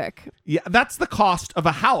specific. Yeah, that's the cost of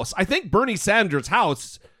a house. I think Bernie Sanders'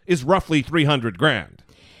 house is roughly $300,000.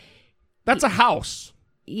 That's a house.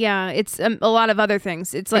 Yeah, it's a lot of other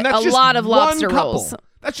things. It's like And that's a just lot of one lobster couple. rolls.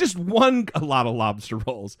 That's just a lot of lobster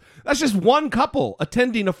rolls. That's just one couple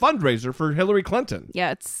attending a fundraiser for Hillary Clinton.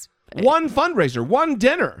 Yeah, it's one fundraiser, one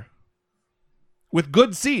dinner with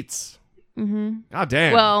good seats. Mm-hmm. God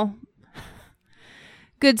damn. Well,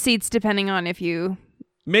 good seats depending on if you...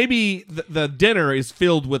 Maybe the dinner is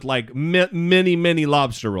filled with like many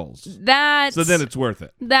lobster rolls. So then it's worth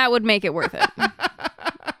it. That would make it worth it.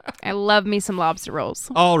 I love me some lobster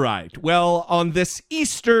rolls. All right. Well, on this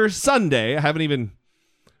Easter Sunday, I haven't even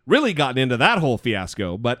really gotten into that whole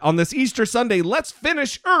fiasco, but on this Easter Sunday, let's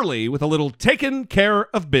finish early with a little Takin'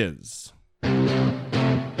 Care of Biz.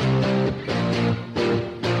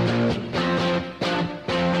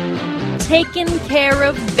 Taking care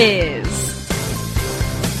of biz.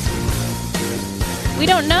 We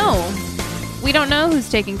don't know. We don't know who's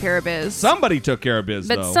taking care of biz. Somebody took care of biz,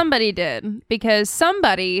 But though. somebody did, because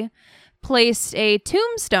somebody placed a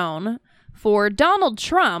tombstone for Donald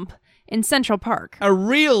Trump in Central Park. A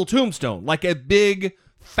real tombstone, like a big,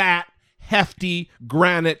 fat, hefty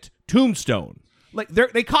granite tombstone. Like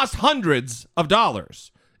they cost hundreds of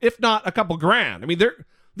dollars, if not a couple grand. I mean,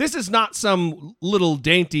 this is not some little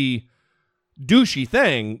dainty, douchey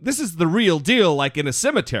thing. This is the real deal, like in a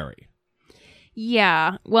cemetery.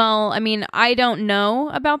 Yeah, well, I mean, I don't know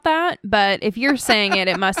about that, but if you're saying it,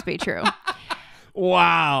 it must be true.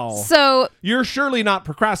 Wow. So you're surely not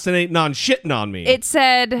procrastinating on shitting on me. It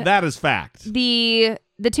said that is fact. The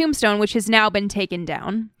tombstone, which has now been taken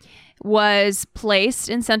down, was placed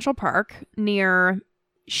in Central Park near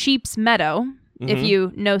Sheep's Meadow. If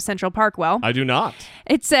you know Central Park well. I do not.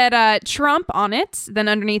 It said Trump on it. Then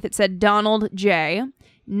underneath it said Donald J.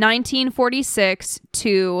 1946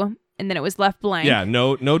 to... and then it was left blank. Yeah,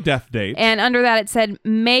 no death date. And under that it said,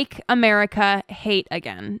 Make America Hate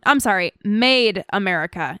Again. I'm sorry, Made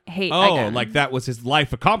America Hate Again. Oh, like that was his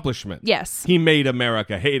life accomplishment. Yes. He made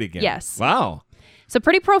America hate again. Yes. Wow. So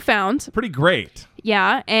pretty profound. Pretty great.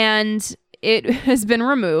 Yeah, and it has been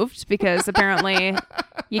removed because apparently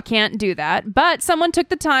you can't do that. But someone took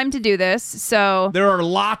the time to do this, so... There are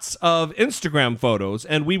lots of Instagram photos,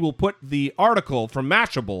 and we will put the article from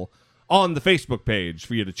Mashable on the Facebook page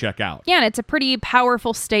for you to check out. Yeah, and it's a pretty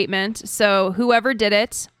powerful statement. So whoever did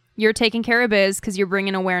it, you're taking care of biz because you're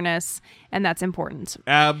bringing awareness, and that's important.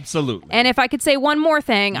 Absolutely. And if I could say one more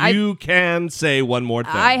thing... You can say one more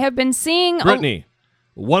thing. I have been seeing... Brittany,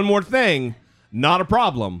 one more thing, not a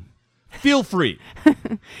problem. Feel free.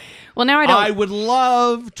 Well, now I don't... I would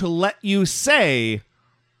love to let you say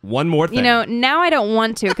one more thing. You know, now I don't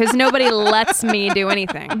want to because nobody lets me do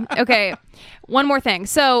anything. Okay, one more thing.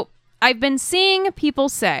 So... I've been seeing people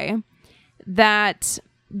say that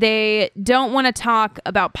they don't want to talk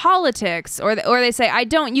about politics, or they say, I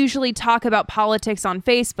don't usually talk about politics on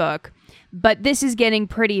Facebook, but this is getting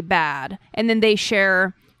pretty bad. And then they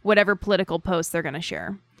share whatever political post they're going to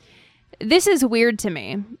share. This is weird to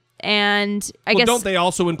me. And I guess... don't they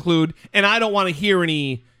also include, and I don't want to hear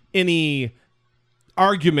any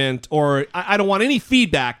argument, or I don't want any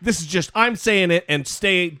feedback. This is just, I'm saying it and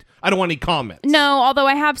I don't want any comments. No, although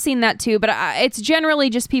I have seen that too, but it's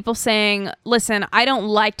generally just people saying, listen, I don't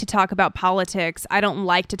like to talk about politics. I don't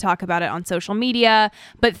like to talk about it on social media,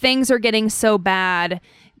 but things are getting so bad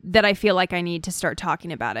that I feel like I need to start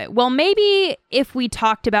talking about it. Well, maybe if we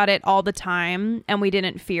talked about it all the time and we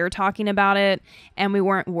didn't fear talking about it and we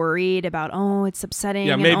weren't worried about, oh, it's upsetting.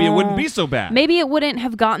 Yeah, maybe it wouldn't be so bad. Maybe it wouldn't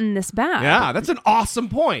have gotten this bad. Yeah, that's an awesome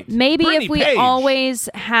point. Maybe Brittany if we Page. always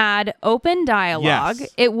had open dialogue, Yes.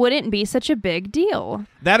 it wouldn't be such a big deal.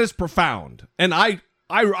 That is profound. And I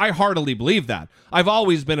I heartily believe that. I've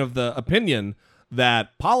always been of the opinion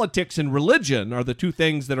that politics and religion are the two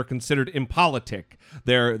things that are considered impolitic.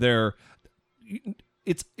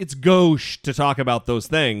 It's gauche to talk about those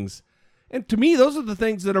things. And to me, those are the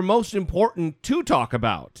things that are most important to talk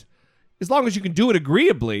about. As long as you can do it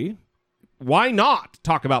agreeably, why not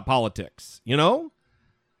talk about politics, you know?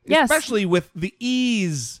 Yes. Especially with the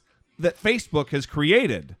ease that Facebook has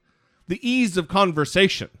created, the ease of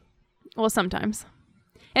conversation. Well, sometimes.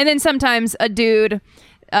 And then sometimes a dude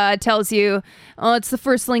tells you, oh, it's the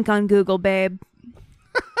first link on Google, babe.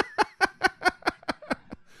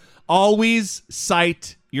 Always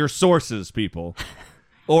cite your sources, people,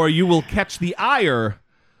 or you will catch the ire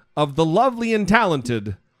of the lovely and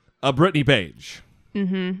talented Brittany Page.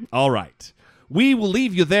 Mm-hmm. All right. We will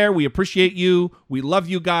leave you there. We appreciate you. We love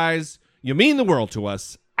you guys. You mean the world to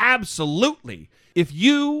us. Absolutely. If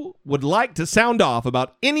you would like to sound off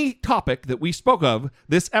about any topic that we spoke of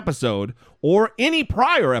this episode or any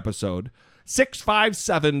prior episode,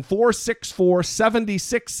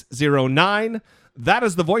 657-464-7609. That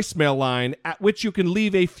is the voicemail line at which you can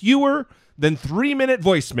leave a fewer than 3-minute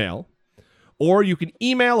voicemail, or you can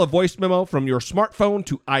email a voice memo from your smartphone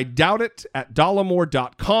to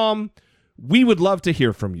idoutit@dollamore.com. We would love to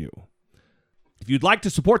hear from you. If you'd like to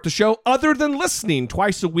support the show other than listening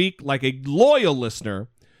twice a week like a loyal listener,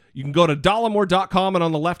 you can go to dollamore.com, and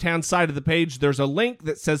on the left-hand side of the page, there's a link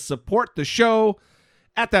that says support the show.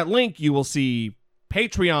 At that link, you will see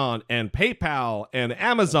Patreon and PayPal and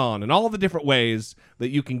Amazon and all the different ways that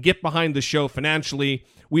you can get behind the show financially.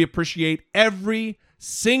 We appreciate every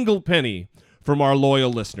single penny from our loyal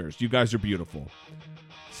listeners. You guys are beautiful.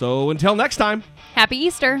 So until next time. Happy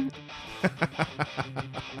Easter.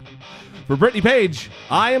 For Brittany Page,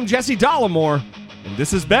 I am Jesse Dollamore, and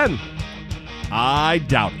this has been I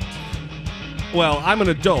Doubt It. Well, I'm an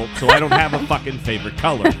adult, so I don't have a fucking favorite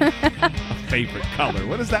color. A favorite color.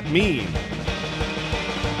 What does that mean?